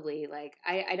probably, like,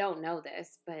 I don't know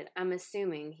this, but I'm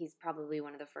assuming he's probably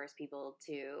one of the first people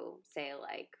to say,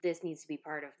 like, this needs to be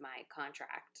part of my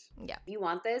contract. Yeah. If you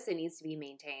want this, it needs to be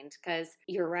maintained, because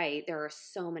you're right, there are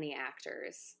so many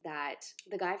actors that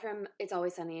the guy from It's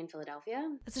Always Sunny in Philadelphia.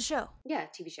 It's a show. Yeah,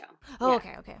 TV show. Oh,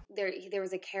 yeah. Okay. There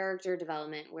was a character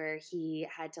development where he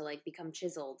had to, like, become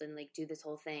chiseled and, like, do this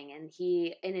whole thing. And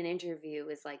he, in an interview,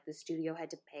 was like, the studio had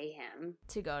to pay him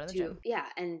to go to the gym. Yeah,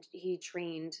 and he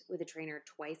trained with a trainer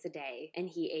twice a day, and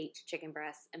he ate chicken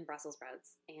breasts and Brussels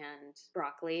sprouts and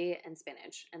broccoli and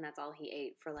spinach, and that's all he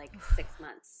ate for, like, 6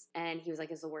 months. And he was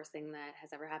like, it's the worst thing that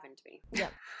has ever happened to me.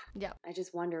 Yep. I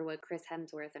just wonder what Chris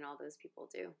Hemsworth and all those people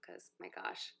do, because, my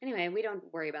gosh. Anyway, we don't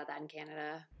worry about that in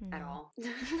Canada at all.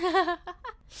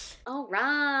 All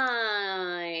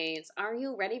right. Are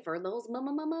you ready for those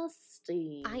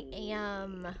musties? I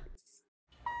am.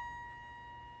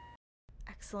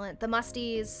 Excellent. The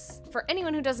musties, for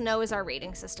anyone who doesn't know, is our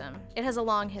rating system. It has a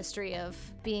long history of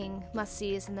being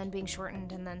musties and then being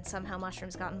shortened, and then somehow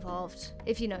mushrooms got involved.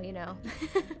 If you know, you know.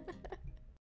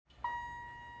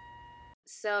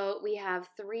 So we have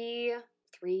three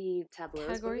tableaus.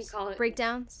 Categories? What do we call it?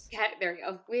 Breakdowns? There we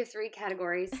go. We have 3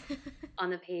 categories on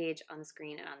the page, on the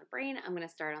screen, and on the brain. I'm going to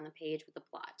start on the page with the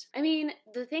plot. I mean,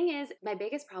 the thing is, my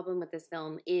biggest problem with this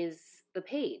film is the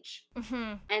page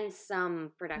and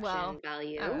some production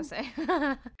value. I would say.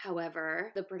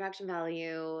 However, the production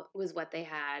value was what they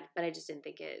had, but I just didn't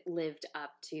think it lived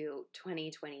up to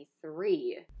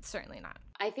 2023. Certainly not.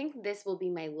 I think this will be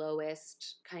my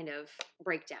lowest kind of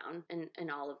breakdown in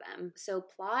all of them. So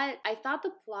plot, I thought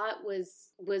the plot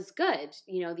was good.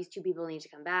 You know, these 2 people need to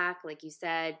come back. Like you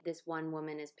said, this one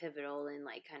woman is pivotal in,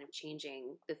 like, kind of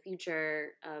changing the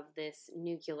future of this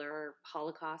nuclear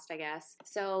holocaust, I guess.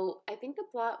 So I think the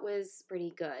plot was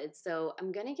pretty good. So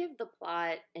I'm going to give the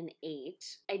plot an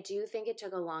 8. I do think it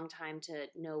took a long time to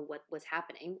know what was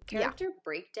happening. Character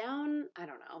breakdown, I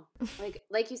don't know.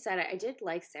 Like you said, I did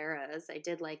like Sarah's. I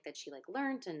did like that she, like,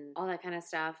 learned and all that kind of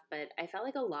stuff, but I felt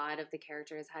like a lot of the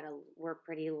characters were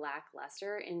pretty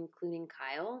lackluster, including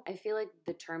Kyle. I feel like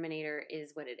the Terminator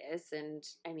is what it is, and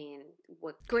I mean,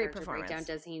 what great character breakdown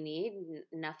does he need?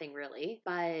 Nothing really.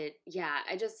 But yeah,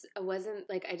 I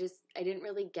didn't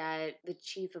really get the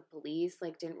chief of police,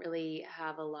 like, didn't really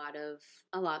have a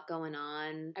lot going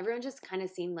on. Everyone just kind of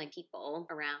seemed like people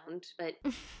around, but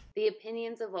the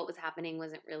opinions of what was happening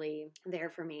wasn't really there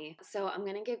for me. So I'm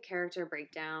gonna give character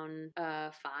breakdown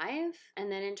a 5.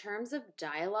 And then in terms of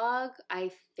dialogue,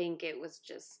 I think it was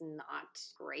just not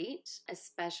great,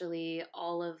 especially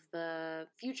all of the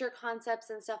future concepts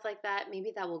and stuff like that.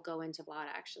 Maybe that will go into plot,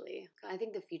 actually. I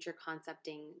think the future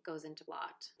concepting goes into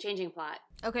plot. Changing plot.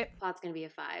 Okay. Plot's gonna be a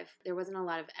 5. There wasn't a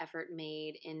lot of effort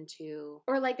made into,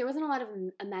 or, like, there wasn't a lot of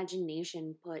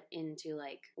imagination put into,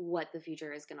 like, what the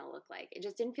future is gonna look like. It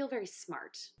just didn't feel very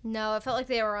smart. No, it felt like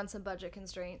they were on some budget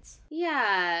constraints.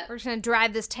 Yeah. We're just gonna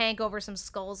drive this tank over some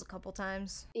skulls a couple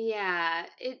times. Yeah,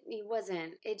 it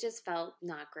wasn't. It just felt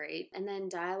not great. And then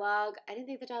dialogue, I didn't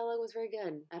think the dialogue was very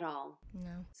good at all.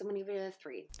 No. So I'm gonna give it a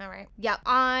 3. All right. Yeah,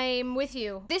 I'm with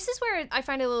you. This is where I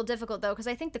find it a little difficult, though, because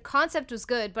I think the concept was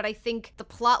good, but I think the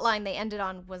plot line they ended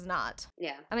on was not.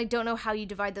 Yeah. And I don't know how you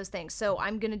divide those things, so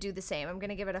I'm gonna do the same. I'm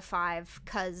gonna give it a 5,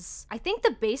 because I think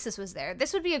the basis was there.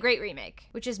 This would be a great remake,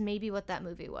 which is maybe what that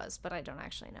movie was, but I don't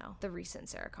actually know. The recent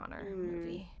Sarah Connor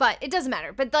movie. But it doesn't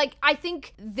matter. But, like, I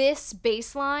think this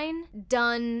baseline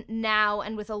done now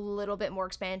and with a little bit more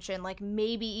expansion, like,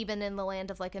 maybe even in the land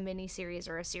of, like, a mini series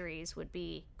or a series would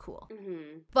be cool.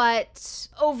 But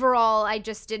overall,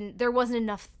 there wasn't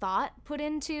enough thought put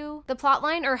into the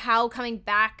plotline or how coming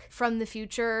back from the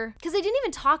future, because they didn't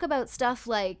even talk about stuff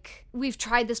like, we've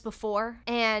tried this before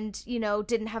and, you know,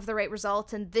 didn't have the right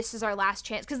result and this is our last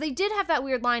chance. Because they did have that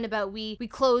weird line about we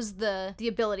closed the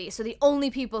ability, so the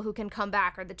only people who can come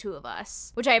back are the 2 of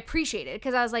us, which I appreciated,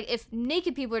 because I was like, if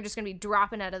naked people are just gonna be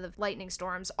dropping out of the lightning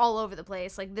storms all over the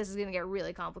place, like, this is gonna get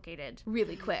really complicated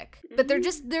really quick. But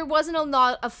there wasn't a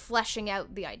lot of fleshing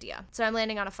out the idea, so I'm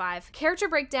landing on a 5. Character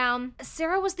breakdown,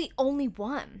 Sarah was the only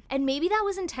one, and maybe that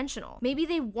was intentional. Maybe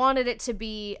they wanted it to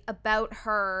be about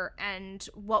her and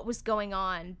what was going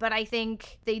on, but I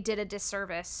think they did a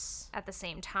disservice at the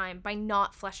same time by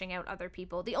not fleshing out other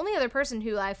people. The only other person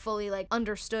who I fully, like,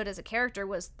 understood as a character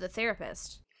was the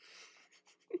therapist.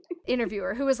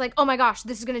 interviewer who was like, oh my gosh,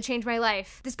 this is going to change my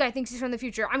life. This guy thinks he's from the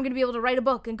future. I'm going to be able to write a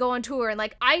book and go on tour. And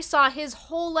like, I saw his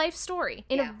whole life story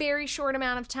in a very short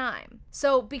amount of time.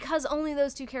 So because only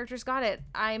those two characters got it,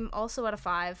 I'm also at a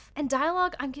 5. And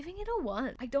dialogue, I'm giving it a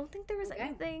 1. I don't think there was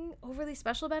anything overly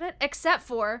special about it, except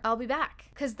for I'll be back.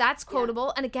 Because that's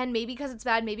quotable. And again, maybe because it's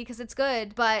bad, maybe because it's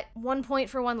good, but 1 point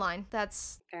for one line.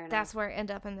 That's where I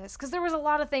end up in this. Because there was a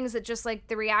lot of things that just like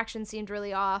the reaction seemed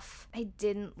really off. I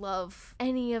didn't love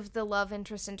any of the love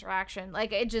interest interaction.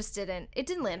 Like it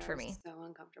didn't land for me. So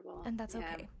uncomfortable. And that's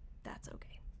okay. That's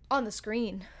okay. On the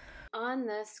screen,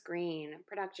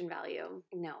 production value.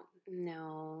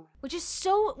 No. Which is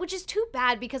too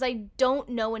bad because I don't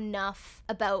know enough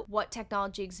about what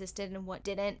technology existed and what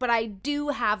didn't, but I do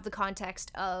have the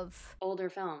context of older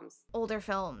films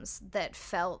that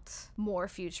felt more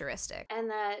futuristic. And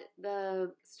that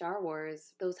the Star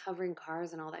Wars, those hovering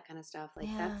cars and all that kind of stuff, like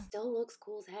that still looks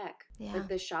cool as heck. Yeah. Like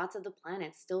the shots of the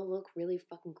planet still look really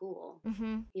fucking cool.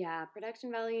 Mm-hmm. Yeah,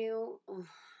 production value, I'm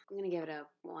going to give it a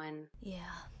 1. Yeah.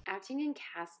 Acting and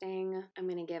casting, I'm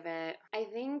going to give it... I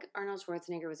think Arnold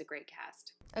Schwarzenegger was a great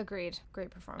cast. Agreed. Great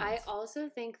performance. I also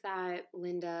think that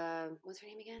Linda... What's her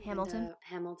name again?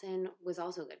 Hamilton was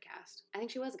also a good cast. I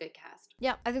think she was a good cast.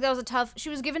 Yeah, I think that was a tough... She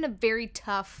was given a very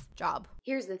tough job.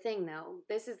 Here's the thing, though.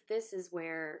 This is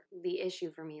where the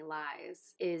issue for me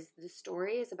lies, is the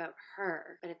story is about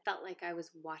her, but it felt like I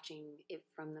was watching it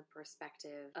from the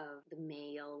perspective of the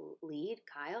male lead,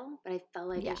 Kyle, but I felt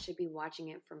like I should be watching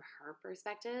it from her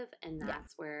perspective, and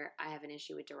that's where I have an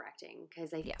issue with directing,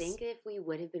 because I think if we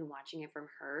would have been watching it from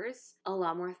hers, a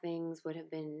lot more things would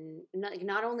have been,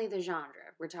 not only the genre,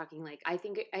 we're talking like, I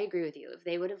agree with you, if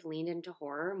they would have leaned into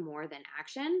horror more than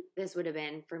action, this would have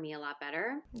been, for me, a lot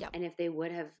better. Yep. And if they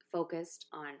would have focused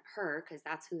on her, because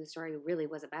that's who the story really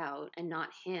was about, and not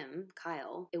him,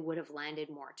 Kyle, it would have landed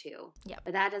more too. Yep.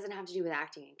 But that doesn't have to do with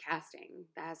acting and casting.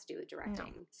 That has to do with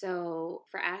directing. No. So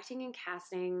for acting and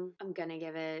casting, I'm gonna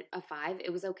give it a 5.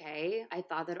 It was okay. I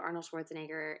thought that Arnold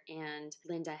Schwarzenegger and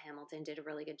Linda Hamilton did a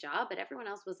really good job, but everyone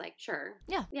else was like, sure.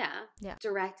 Yeah.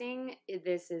 Directing,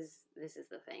 this is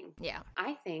the thing. Yeah.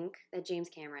 I think that James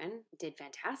Cameron did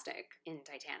fantastic in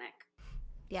Titanic.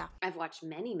 Yeah. I've watched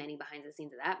many, many behind the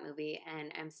scenes of that movie,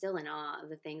 and I'm still in awe of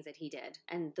the things that he did.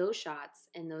 And those shots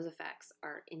and those effects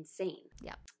are insane.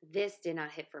 Yeah. This did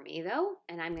not hit for me, though,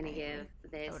 and I'm going to give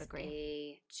this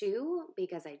a 2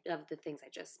 because of the things I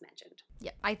just mentioned.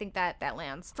 Yeah, I think that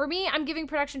lands. For me, I'm giving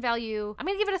production value, I'm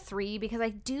going to give it a 3 because I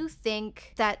do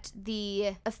think that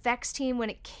the effects team, when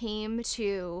it came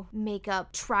to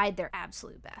makeup, tried their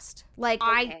absolute best. Like, but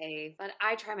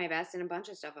I try my best in a bunch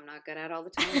of stuff I'm not good at all the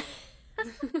time.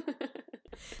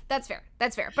 That's fair.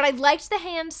 But I liked the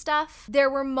hand stuff. There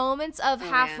were moments of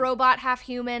half robot, half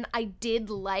human I did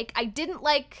like. I didn't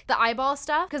like the eyeball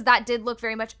stuff because that did look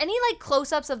very much, any like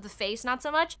close-ups of the face, not so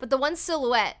much, but the one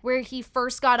silhouette where he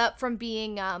first got up from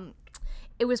being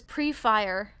it was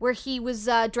pre-fire, where he was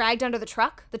dragged under the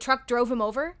truck. The truck drove him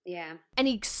over. Yeah. And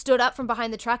he stood up from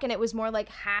behind the truck, and it was more like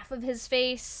half of his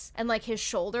face, and like his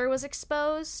shoulder was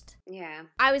exposed. Yeah.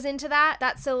 I was into that.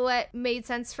 That silhouette made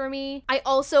sense for me. I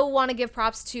also want to give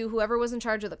props to whoever was in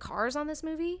charge of the cars on this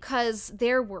movie, because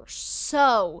there were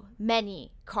so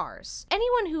many cars.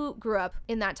 Anyone who grew up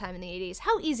in that time in the 80s,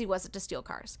 how easy was it to steal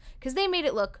cars? Because they made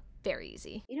it look very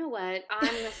easy. You know what?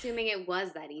 I'm assuming it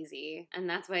was that easy, and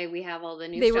that's why we have all the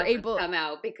new stuff that's come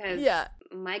out, because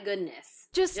my goodness.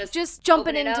 Just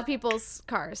jumping into people's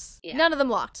cars. Yeah. None of them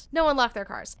locked. No one locked their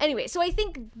cars. Anyway, so I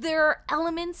think there are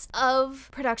elements of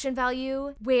production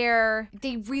value where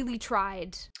they really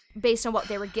tried based on what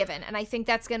they were given, and I think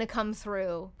that's going to come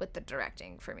through with the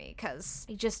directing for me, because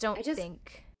I just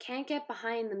think... Can't get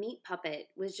behind the meat puppet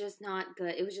was just not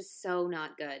good. It was just so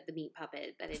not good, the meat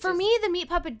puppet. For me, the meat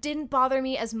puppet didn't bother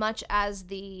me as much as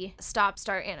the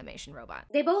stop-start animation robot.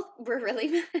 They both were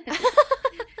really bad.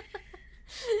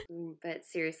 But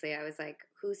seriously, I was like,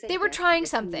 who said they were trying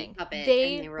something?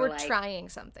 They were like, trying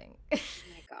something. Oh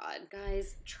my God.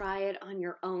 Guys, try it on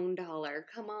your own dollar.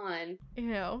 Come on. You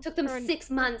know. It took them 6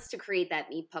 months to create that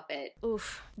meat puppet.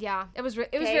 Oof. Yeah. It was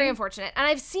very unfortunate. And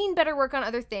I've seen better work on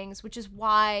other things, which is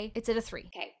why it's at a 3.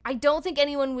 Okay. I don't think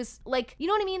anyone was, like, you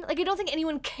know what I mean? Like, I don't think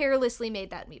anyone carelessly made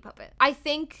that meat puppet. I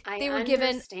think they were given... I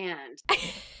understand.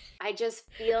 I just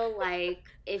feel like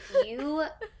if you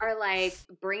are like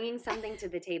bringing something to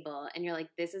the table and you're like,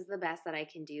 this is the best that I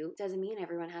can do, doesn't mean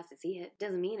everyone has to see it.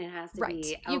 Doesn't mean it has to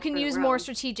be out. You can use more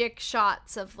strategic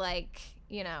shots of like,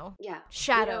 you know,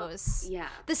 shadows. Yeah.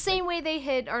 The same way they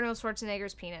hid Arnold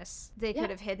Schwarzenegger's penis. They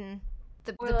could have hidden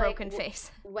the Or like, broken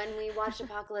face. When we watched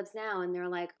Apocalypse Now and they're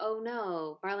like, oh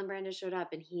no, Marlon Brando showed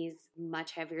up and he's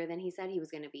much heavier than he said he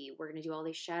was going to be. We're going to do all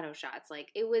these shadow shots. Like,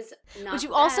 it was not Which you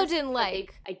the also best, didn't but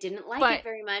like. I didn't like but- it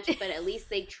very much, but at least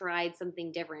they tried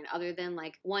something different other than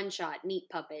like one shot, meat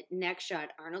puppet, next shot,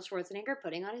 Arnold Schwarzenegger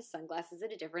putting on his sunglasses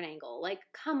at a different angle. Like,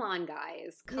 come on,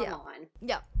 guys. Come on.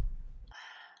 Yeah.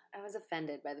 I was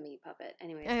offended by the meat puppet.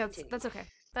 Anyways, That's okay.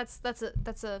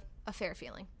 That's a fair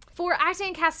feeling. For acting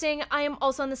and casting, I am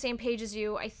also on the same page as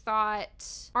you. I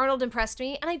thought Arnold impressed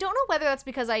me, and I don't know whether that's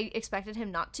because I expected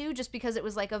him not to, just because it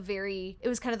was like it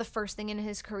was kind of the first thing in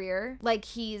his career. Like,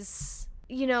 he's,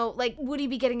 you know, like, would he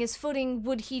be getting his footing?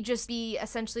 Would he just be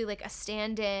essentially like a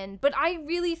stand-in? But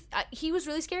he was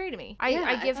really scary to me.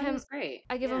 I give him great.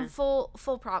 I give him full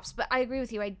props, but I agree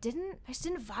with you. I just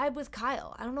didn't vibe with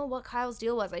Kyle. I don't know what Kyle's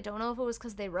deal was. I don't know if it was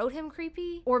because they wrote him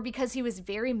creepy or because he was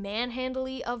very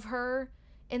manhandly of her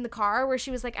in the car, where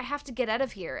she was like, I have to get out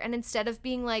of here. And instead of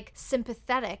being like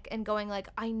sympathetic and going like,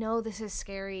 I know this is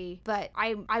scary, but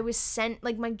I was sent,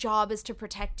 like, my job is to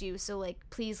protect you, so like,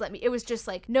 please let me. It was just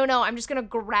like, no, I'm just gonna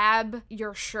grab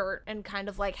your shirt and kind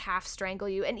of like half strangle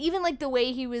you. And even like the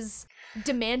way he was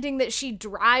demanding that she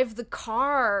drive the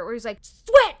car, where he's like,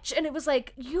 switch, and it was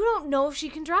like, you don't know if she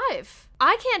can drive.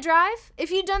 I can't drive.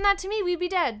 If you'd done that to me, we'd be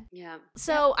dead. Yeah.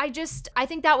 So I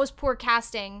think that was poor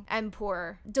casting and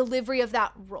poor delivery of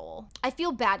that role. I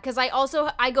feel bad because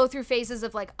I go through phases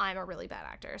of like, I'm a really bad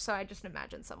actor. So I just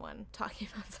imagine someone talking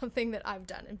about something that I've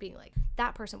done and being like,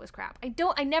 that person was crap.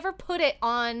 I never put it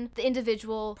on the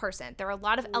individual person. There are a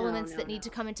lot of elements that need to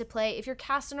come into play. If you're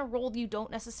cast in a role you don't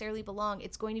necessarily belong,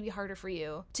 it's going to be harder for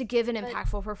you to give an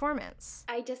impactful performance.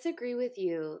 I disagree with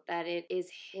you that it is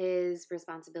his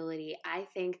responsibility. I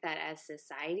think that as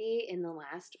society in the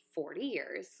last 40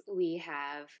 years, we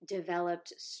have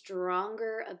developed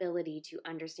stronger ability to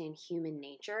understand human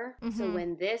nature. Mm-hmm. So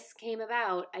when this came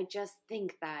about, I just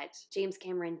think that James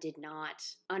Cameron did not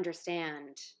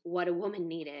understand what a woman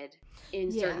needed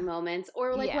in certain moments,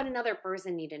 or like what another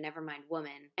person needed, never mind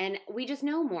woman. And we just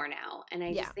know more now. And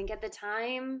I just think at the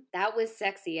time that was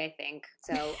sexy, I think.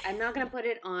 So I'm not going to put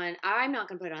it on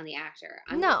the actor.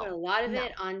 I'm going to put a lot of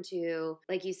it onto,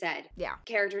 like you said,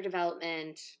 character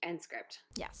development and script.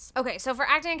 Yes. Okay, so for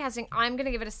acting and casting, I'm going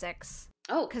to give it a 6.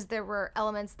 Oh. Because there were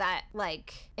elements that,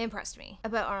 like, impressed me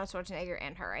about Arnold Schwarzenegger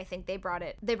and her. I think they brought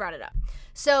it up.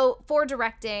 So, for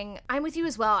directing, I'm with you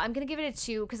as well. I'm going to give it a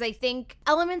 2 because I think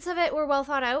elements of it were well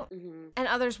thought out and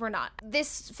others were not.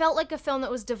 This felt like a film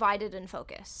that was divided in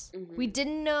focus. Mm-hmm. We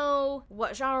didn't know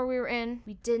what genre we were in.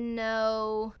 We didn't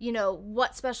know,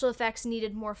 what special effects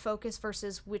needed more focus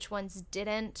versus which ones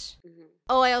didn't. Mm-hmm.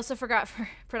 Oh, I also forgot for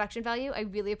production value, I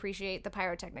really appreciate the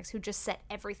pyrotechnics who just set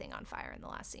everything on fire in the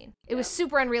last scene. It was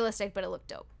super unrealistic, but it looked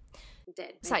dope.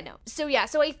 Did. Side note.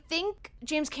 So I think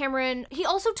James Cameron, he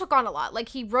also took on a lot. Like,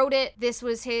 he wrote it. This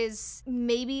was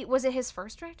was it his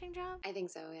first directing job? I think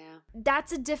so, yeah.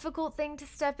 That's a difficult thing to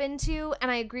step into,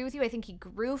 and I agree with you. I think he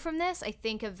grew from this. I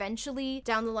think eventually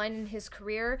down the line in his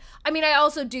career, I mean, I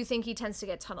also do think he tends to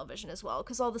get tunnel vision as well,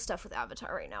 because all the stuff with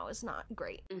Avatar right now is not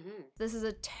great. Mm-hmm. This is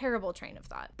a terrible train of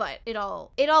thought, but it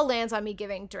all lands on me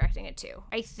directing it too.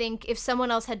 I think if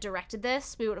someone else had directed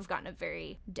this, we would have gotten a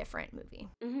very different movie.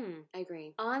 Mm-hmm. I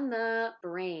agree. On the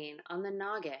brain, on the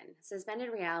noggin, suspended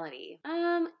reality.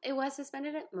 It was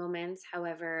suspended at moments.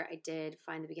 However, I did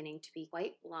find the beginning to be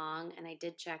quite long, and I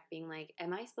did check being like,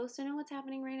 am I supposed to know what's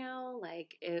happening right now?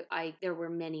 Like, there were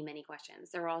many, many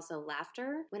questions. There were also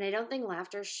laughter, when I don't think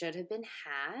laughter should have been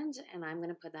had, and I'm going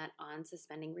to put that on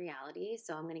suspending reality.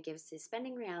 So I'm going to give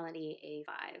suspending reality a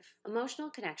 5. Emotional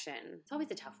connection. It's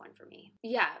always a tough one for me.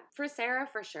 Yeah, for Sarah,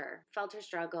 for sure. Felt her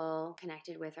struggle,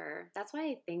 connected with her. That's why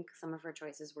I think some of her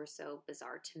choices were so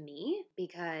bizarre to me,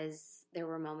 because there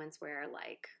were moments where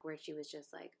she was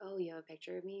just like, oh, you have a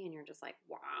picture of me? And you're just like,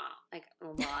 wow, like,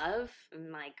 love?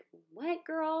 I'm like, what,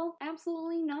 girl?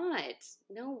 Absolutely not.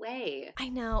 No way. I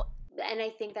know. And I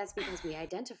think that's because we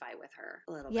identify with her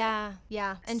a little bit.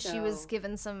 Yeah. And she was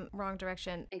given some wrong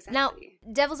direction. Exactly.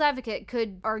 Now, Devil's Advocate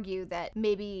could argue that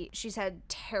maybe she's had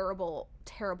terrible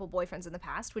boyfriends in the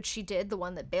past, which she did, the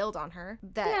one that bailed on her,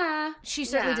 that she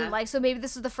certainly didn't like. So maybe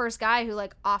this is the first guy who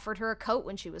offered her a coat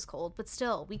when she was cold, but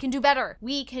still, we can do better.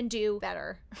 We can,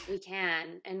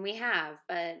 and we have.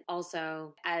 But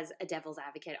also, as a devil's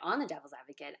advocate on the Devil's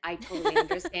Advocate, I totally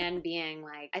understand being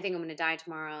like, I think I'm gonna die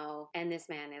tomorrow, and this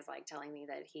man is telling me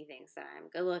that he tthinks that I'm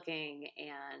good looking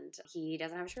and he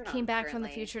doesn't have a shirt on. Came back from the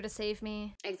future to save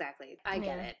me. Exactly. I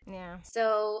get it. Yeah.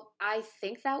 So I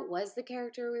think that was the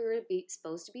character we were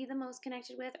supposed to be the most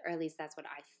connected with, or at least that's what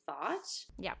I thought.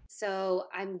 Yeah. So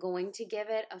I'm going to give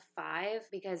it a 5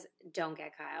 because don't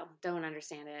get Kyle. Don't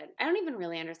understand it. I don't even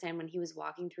really understand when he was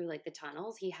walking through like the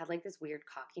tunnels. He had like this weird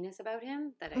cockiness about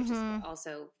him that I just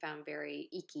also found very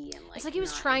icky and like. It's like he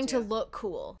was trying to look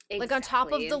cool. Exactly. Like on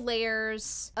top of the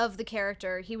layers of the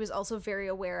character, he was also very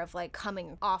aware of like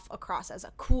coming off across as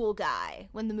a cool guy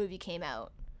when the movie came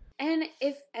out. And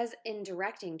if, as in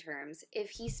directing terms, if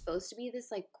he's supposed to be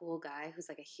this, like, cool guy who's,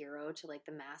 like, a hero to, like,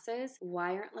 the masses,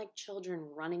 why aren't, like, children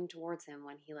running towards him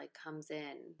when he, like, comes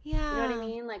in? Yeah. You know what I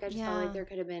mean? Like, I just felt like there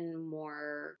could have been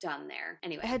more done there.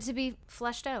 Anyway. It had to be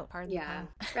fleshed out, pardon the pun.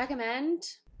 Recommend?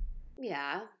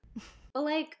 Yeah. But,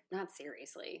 like, not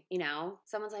seriously, you know?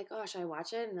 Someone's like, oh, should I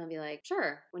watch it? And they'll be like,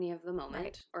 sure, when you have the moment.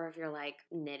 Right. Or if you're, like,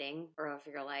 knitting, or if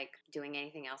you're, like, doing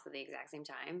anything else at the exact same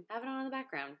time, have it on in the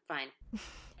background. Fine.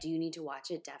 Do you need to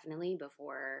watch it definitely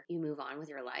before you move on with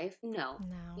your life? No.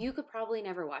 You could probably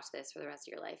never watch this for the rest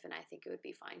of your life, and I think it would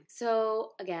be fine.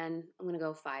 So, again, I'm going to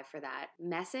go 5 for that.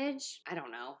 Message? I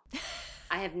don't know.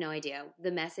 I have no idea.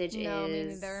 The message is... No, me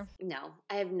neither. No,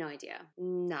 I have no idea.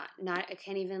 Not. I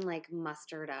can't even, like,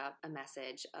 muster up a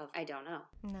message of, I don't know.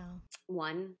 No.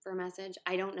 1 for a message?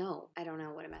 I don't know. I don't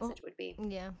know what a message would be.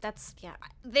 Yeah,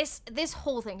 This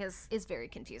whole thing is very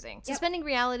confusing. Suspending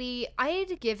reality,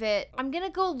 I'd give it... I'm going to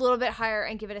go a little bit higher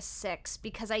and give it a 6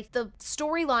 because the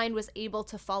storyline was able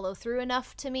to follow through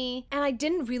enough to me, and I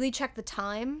didn't really check the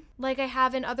time like I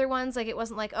have in other ones. Like, it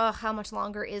wasn't like, oh, how much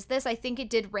longer is this? I think it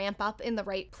did ramp up in the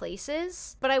right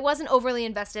places, but I wasn't overly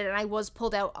invested, and I was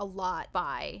pulled out a lot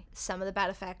by some of the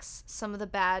bad effects, some of the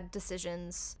bad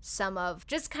decisions, some of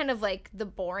just kind of like the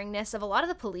boringness of a lot of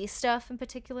the police stuff in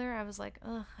particular. I was like,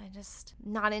 ugh, I just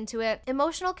not into it.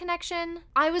 Emotional connection.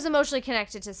 I was emotionally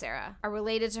connected to Sarah. I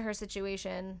related to her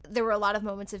situation. There were a lot of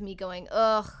moments of me going,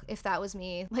 ugh, if that was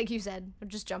me, like you said, I'd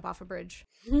just jump off a bridge.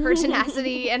 Her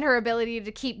tenacity and her ability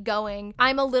to keep going.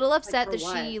 I'm a little upset that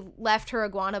she left her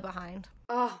iguana behind.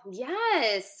 Oh,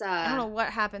 yes. I don't know what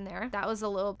happened there. That was a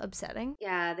little upsetting.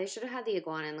 Yeah, they should have had the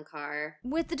iguana in the car.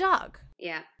 With the dog.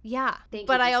 Yeah. Yeah. Thank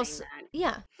but you for I also, saying that.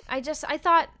 Yeah. I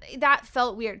thought that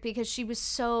felt weird because she was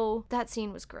so, that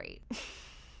scene was great.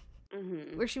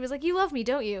 Mm-hmm. Where she was like, you love me,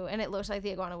 don't you? And it looked like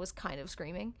the iguana was kind of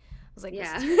screaming. I was like,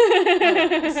 yeah.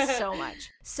 This is so much.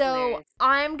 So Hilarious.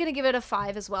 I'm going to give it a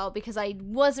 5 as well because I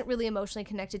wasn't really emotionally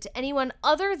connected to anyone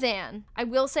other than, I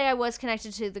will say I was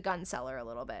connected to the gun seller a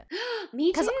little bit.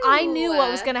 Me too. Because I knew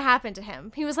what was going to happen to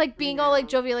him. He was like being all like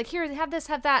jovial, like, here, have this,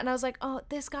 have that. And I was like, oh,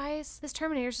 this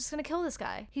Terminator's just going to kill this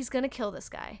guy. He's going to kill this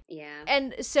guy. Yeah.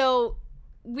 And so...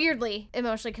 weirdly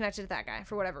emotionally connected to that guy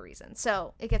for whatever reason.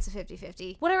 So it gets a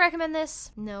 50-50. Would I recommend this?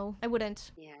 No, I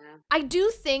wouldn't. Yeah. I do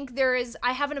think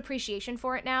I have an appreciation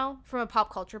for it now from a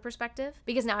pop culture perspective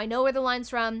because now I know where the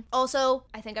line's from. Also,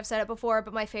 I think I've said it before,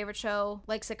 but my favorite show,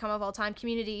 like sitcom of all time,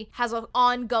 Community, has an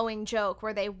ongoing joke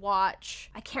where they watch,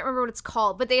 I can't remember what it's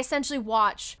called, but they essentially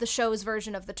watch the show's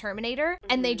version of the Terminator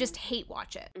and they just hate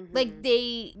watch it. Mm-hmm. Like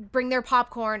they bring their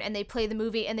popcorn and they play the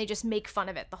movie and they just make fun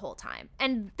of it the whole time.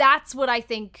 And that's what I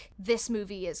think this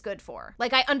movie is good for.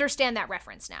 Like, I understand that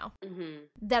reference now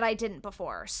that I didn't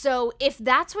before. So if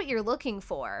that's what you're looking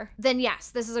for, then yes,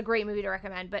 this is a great movie to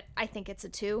recommend, but I think it's a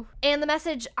 2. And the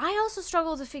message, I also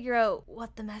struggle to figure out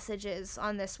what the message is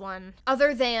on this one,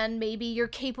 other than maybe you're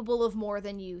capable of more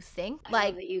than you think. I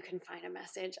love that you can find a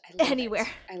message. I love anywhere.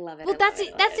 I love it. Well, that's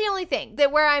the only thing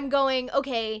that where I'm going,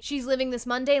 okay, she's living this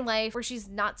mundane life where she's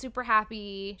not super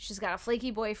happy, she's got a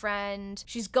flaky boyfriend,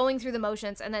 she's going through the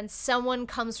motions, and then someone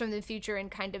comes from the future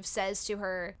and kind of says to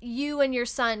her, you and your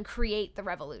son create the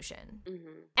revolution.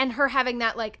 And her having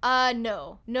that like,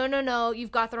 no,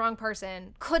 you've got the wrong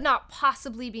person, could not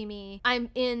possibly be me,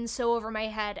 I'm in so over my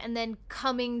head, and then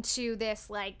coming to this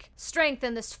like strength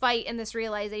and this fight and this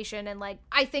realization, and like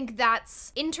I think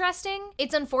that's interesting.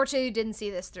 It's unfortunate you didn't see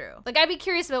this through. Like, I'd be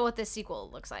curious about what this sequel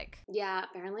looks like. Yeah,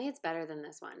 apparently it's better than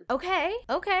this one. Okay.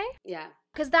 Yeah.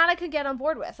 Because that I could get on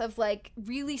board with, of like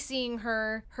really seeing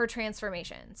her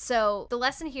transformation. So the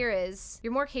lesson here is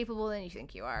you're more capable than you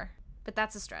think you are. But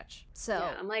that's a stretch. So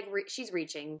yeah, I'm like, she's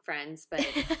reaching, friends, but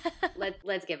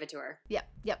let's give it to her.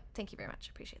 Yep. Thank you very much.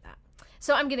 Appreciate that.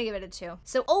 So I'm going to give it a 2.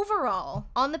 So overall,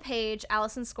 on the page,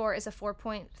 Allison's score is a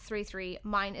 4.33.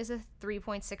 Mine is a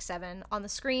 3.67. On the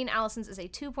screen, Allison's is a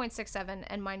 2.67,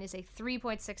 and mine is a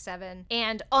 3.67.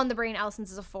 And on the brain,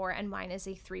 Allison's is a 4, and mine is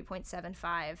a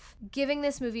 3.75. Giving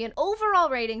this movie an overall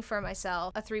rating for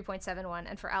myself, a 3.71,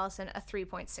 and for Allison, a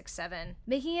 3.67.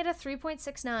 Making it a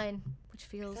 3.69, which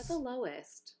feels... That's the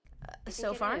lowest.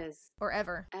 So far? Is. Or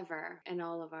ever? Ever. In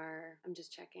all of our... I'm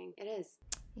just checking. It is.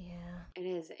 Yeah. It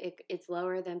is. It's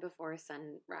lower than before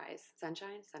sunrise.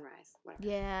 Sunshine? Sunrise. Whatever.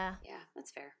 Yeah. Yeah,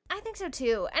 that's fair. I think so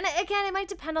too. And again, it might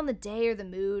depend on the day or the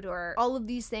mood or all of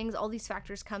these things, all these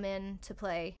factors come in to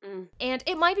play. And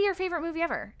it might be your favorite movie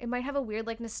ever. It might have a weird,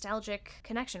 like, nostalgic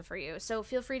connection for you. So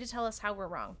feel free to tell us how we're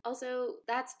wrong. Also,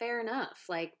 that's fair enough.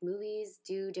 Like, movies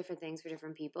do different things for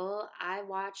different people. I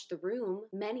watched The Room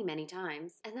many, many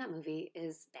times, and that movie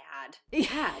is bad.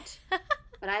 Bad.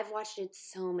 But I've watched it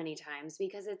so many times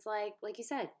because it's like you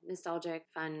said, nostalgic,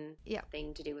 fun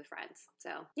thing to do with friends. So,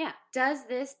 yeah. Does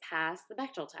this pass the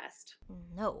Bechdel test?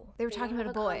 No. They were talking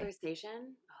about a boy.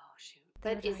 Conversation? Oh, shoot.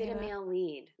 But is it a male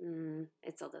lead?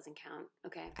 It still doesn't count.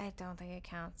 Okay. I don't think it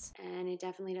counts. And it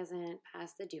definitely doesn't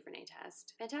pass the Duvernay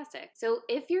test. Fantastic. So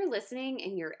if you're listening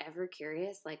and you're ever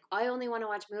curious, like, I only want to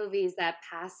watch movies that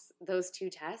pass those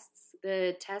two tests,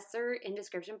 the tests are in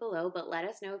description below, but let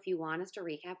us know if you want us to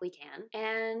recap, we can.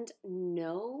 And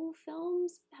no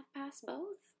films have passed both?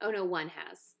 Oh no, one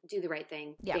has. Do the Right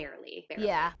Thing. Yeah. Barely.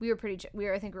 Yeah, I think we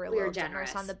were a little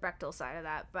generous on the Bechdel side of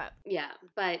that, but. Yeah,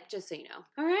 but just so you know.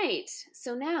 All right,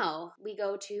 so now we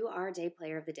go to our day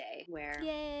player of the day, where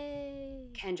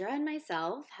Yay! Kendra and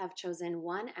myself have chosen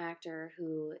one actor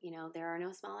who, there are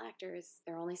no small actors.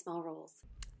 There are only small roles.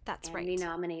 That's right. And we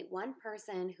nominate one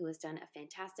person who has done a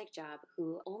fantastic job,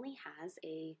 who only has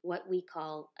what we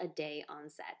call a day on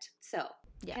set. So,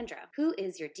 Kendra, who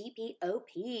is your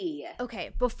DPOP?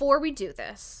 Okay, before we do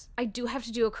this, I do have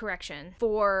to do a correction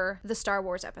for the Star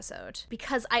Wars episode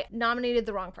because I nominated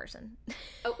the wrong person.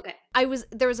 Oh, okay.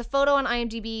 There was a photo on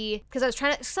IMDb because I was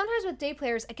trying to, sometimes with day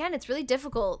players, again, it's really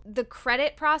difficult. The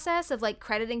credit process of like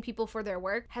crediting people for their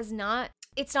work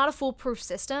it's not a foolproof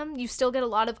system. You still get a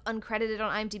lot of uncredited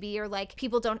on IMDb, or like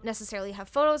people don't necessarily have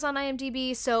photos on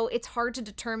IMDb, so it's hard to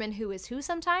determine who is who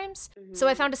sometimes. Mm-hmm. So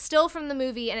I found a still from the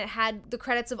movie and it had the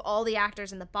credits of all the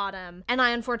actors in the bottom, and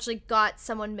I unfortunately got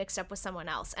someone mixed up with someone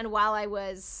else. And while I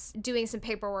was doing some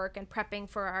paperwork and prepping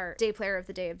for our day player of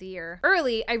the day of the year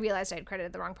early, I realized I had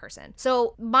credited the wrong person.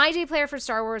 So my day player for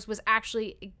Star Wars was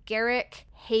actually Garrick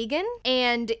Hagen,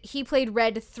 and he played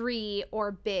Red 3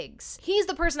 or Biggs. He's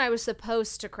the person I was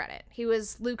supposed to credit. He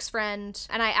was Luke's friend,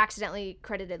 and I accidentally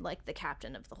credited like the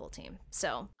captain of the whole team.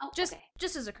 So just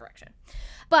as a correction.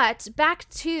 But back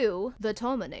to the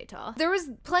Terminator. There was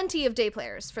plenty of day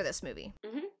players for this movie.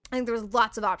 Mm-hmm. I think there was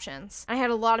lots of options. I had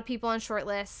a lot of people on short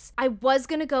lists. I was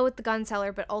going to go with the gun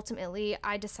seller, but ultimately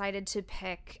I decided to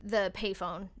pick the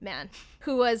payphone man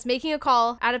who was making a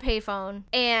call at a payphone,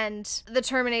 and the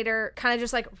Terminator kind of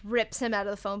just like rips him out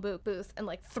of the phone booth and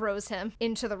like throws him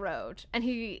into the road. And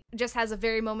he just has a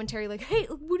very momentary like, hey,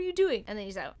 what are you doing? And then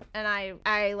he's out. And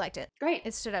I liked it. Great.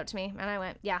 It stood out to me and I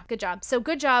went, yeah, good job. So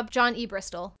good job, John E.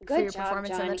 Bristol, for your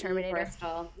performance in the Terminator.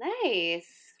 Nice.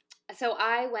 So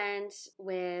I went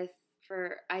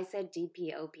I said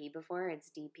DPOP before,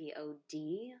 it's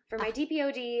DPOD. For my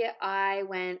DPOD, I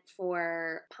went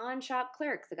for Pawn Shop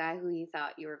Clerk, the guy who you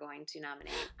thought you were going to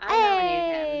nominate. I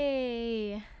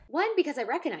nominated him. One, because I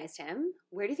recognized him.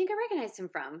 Where do you think I recognized him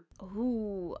from?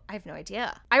 Ooh, I have no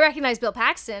idea. I recognize Bill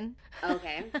Paxton.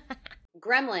 Okay.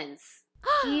 Gremlins.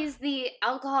 He's the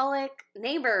alcoholic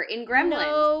neighbor in Gremlins.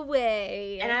 No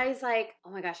way. And I was like,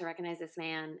 oh my gosh, I recognize this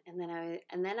man. And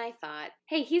then I thought,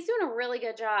 hey, he's doing a really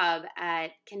good job at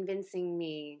convincing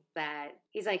me that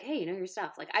he's like, hey, you know your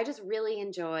stuff. Like, I just really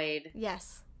enjoyed.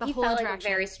 Yes. He felt like a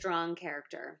very strong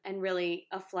character and really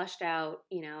a fleshed out,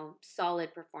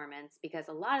 solid performance, because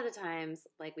a lot of the times,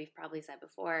 like we've probably said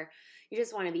before, you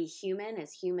just want to be human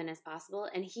as possible.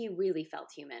 And he really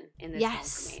felt human in this film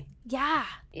for me. Yeah.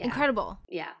 Incredible.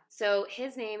 Yeah. So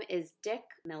his name is Dick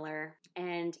Miller.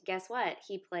 And guess what?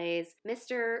 He plays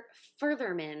Mr.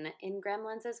 Furtherman in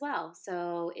Gremlins as well.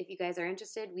 So if you guys are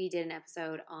interested, we did an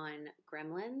episode on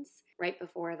Gremlins right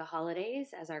before the holidays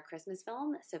as our Christmas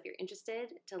film. So if you're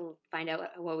interested to find out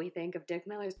what we think of Dick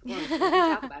Miller's performance, we can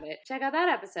talk about it. Check out that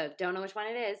episode. Don't know which one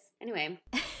it is. Anyway.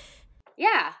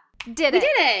 Yeah. We did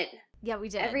it. Yeah, we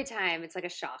did. Every time. It's like a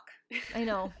shock. I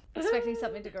know. Expecting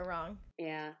something to go wrong.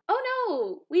 Yeah. Oh,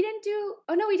 no. We didn't do...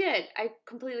 Oh, no, we did. I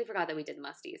completely forgot that we did the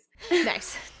musties.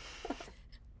 Nice.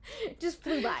 Just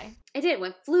flew by. It did.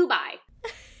 Flew by.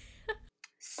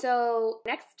 So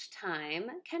next time,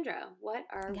 Kendra, what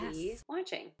are we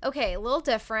watching? Okay, a little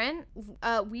different.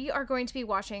 We are going to be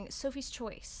watching Sophie's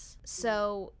Choice.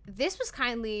 So this was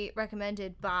kindly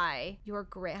recommended by your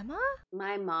grandma?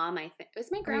 My mom, I think. It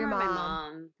was my grandma or my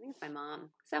mom. I think it's my mom.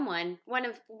 Someone.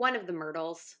 One of the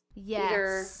Myrtles.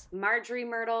 Yes. Either Marjorie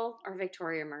Myrtle or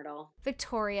Victoria Myrtle.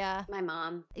 Victoria. My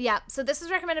mom. Yeah, so this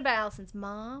was recommended by Allison's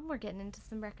mom. We're getting into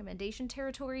some recommendation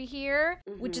territory here,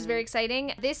 which is very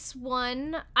exciting. This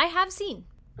one I have seen.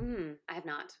 I have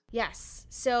not. Yes.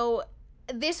 So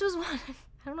this was one.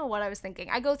 I don't know what I was thinking.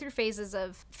 I go through phases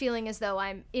of feeling as though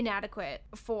I'm inadequate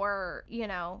for,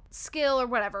 skill or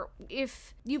whatever.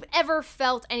 If you've ever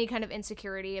felt any kind of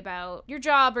insecurity about your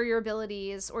job or your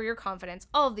abilities or your confidence,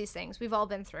 all of these things, we've all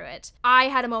been through it. I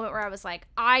had a moment where I was like,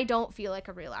 I don't feel like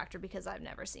a real actor because I've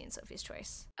never seen Sophie's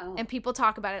Choice. Oh. And people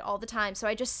talk about it all the time. So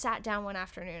I just sat down one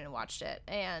afternoon and watched it.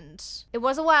 And it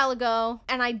was a while ago,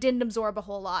 and I didn't absorb a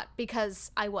whole lot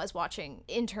because I was watching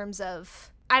in terms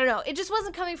of, I don't know. It just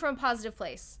wasn't coming from a positive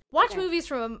place. Watch movies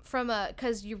from a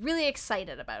because you're really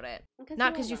excited about it,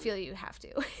 not because you feel you have to.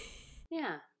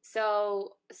 Yeah.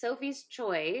 So Sophie's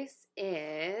Choice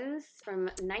is from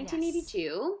 1982.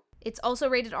 Yes. It's also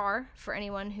rated R for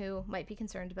anyone who might be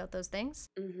concerned about those things.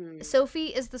 Mm-hmm. Sophie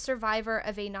is the survivor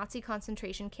of a Nazi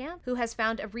concentration camp who has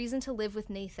found a reason to live with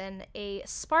Nathan, a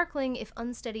sparkling, if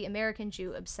unsteady American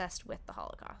Jew obsessed with the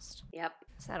Holocaust. Yep.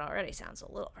 So that already sounds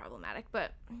a little problematic,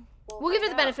 but we'll give it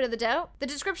the benefit of the doubt. The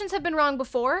descriptions have been wrong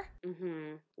before.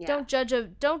 Mm-hmm. Yeah. Don't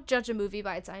judge a movie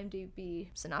by its IMDb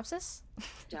synopsis.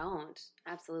 Don't.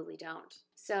 Absolutely don't.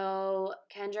 So,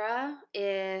 Kendra,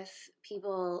 if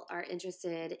people are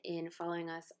interested in following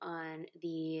us on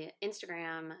the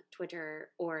Instagram, Twitter,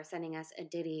 or sending us a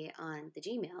ditty on the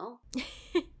Gmail,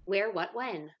 where, what,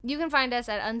 when? You can find us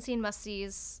at Unseen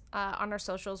Must-Sees on our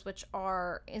socials, which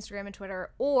are Instagram and Twitter,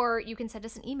 or you can send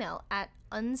us an email at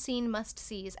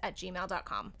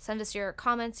unseenmustsees@gmail.com. Send us your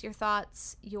comments, your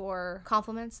thoughts, your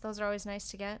compliments. Those are always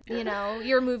nice to get.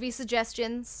 Your movie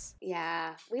suggestions.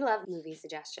 Yeah, we love movie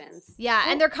suggestions. Yeah,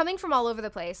 and they're coming from all over the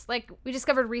place. Like, we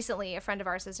discovered recently a friend of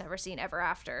ours has never seen Ever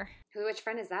After. Which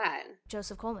friend is that?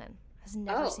 Joseph Coleman has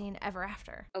never seen Ever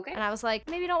After. Okay. And I was like,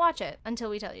 maybe don't watch it until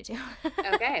we tell you to.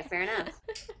 Okay, fair enough.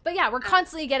 But yeah, we're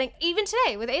constantly getting, even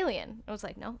today with Alien. I was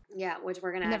like, no. Yeah, which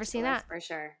we're going to never seen that. For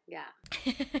sure. Yeah.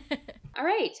 All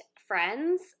right,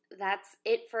 friends, that's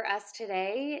it for us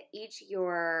today. Eat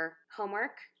your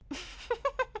homework.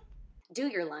 Do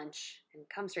your lunch and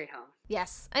come straight home.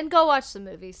 Yes, and go watch some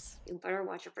movies. You better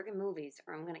watch your freaking movies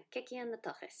or I'm going to kick you in the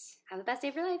tuchus. Have the best day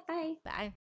of your life. Bye.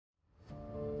 Bye.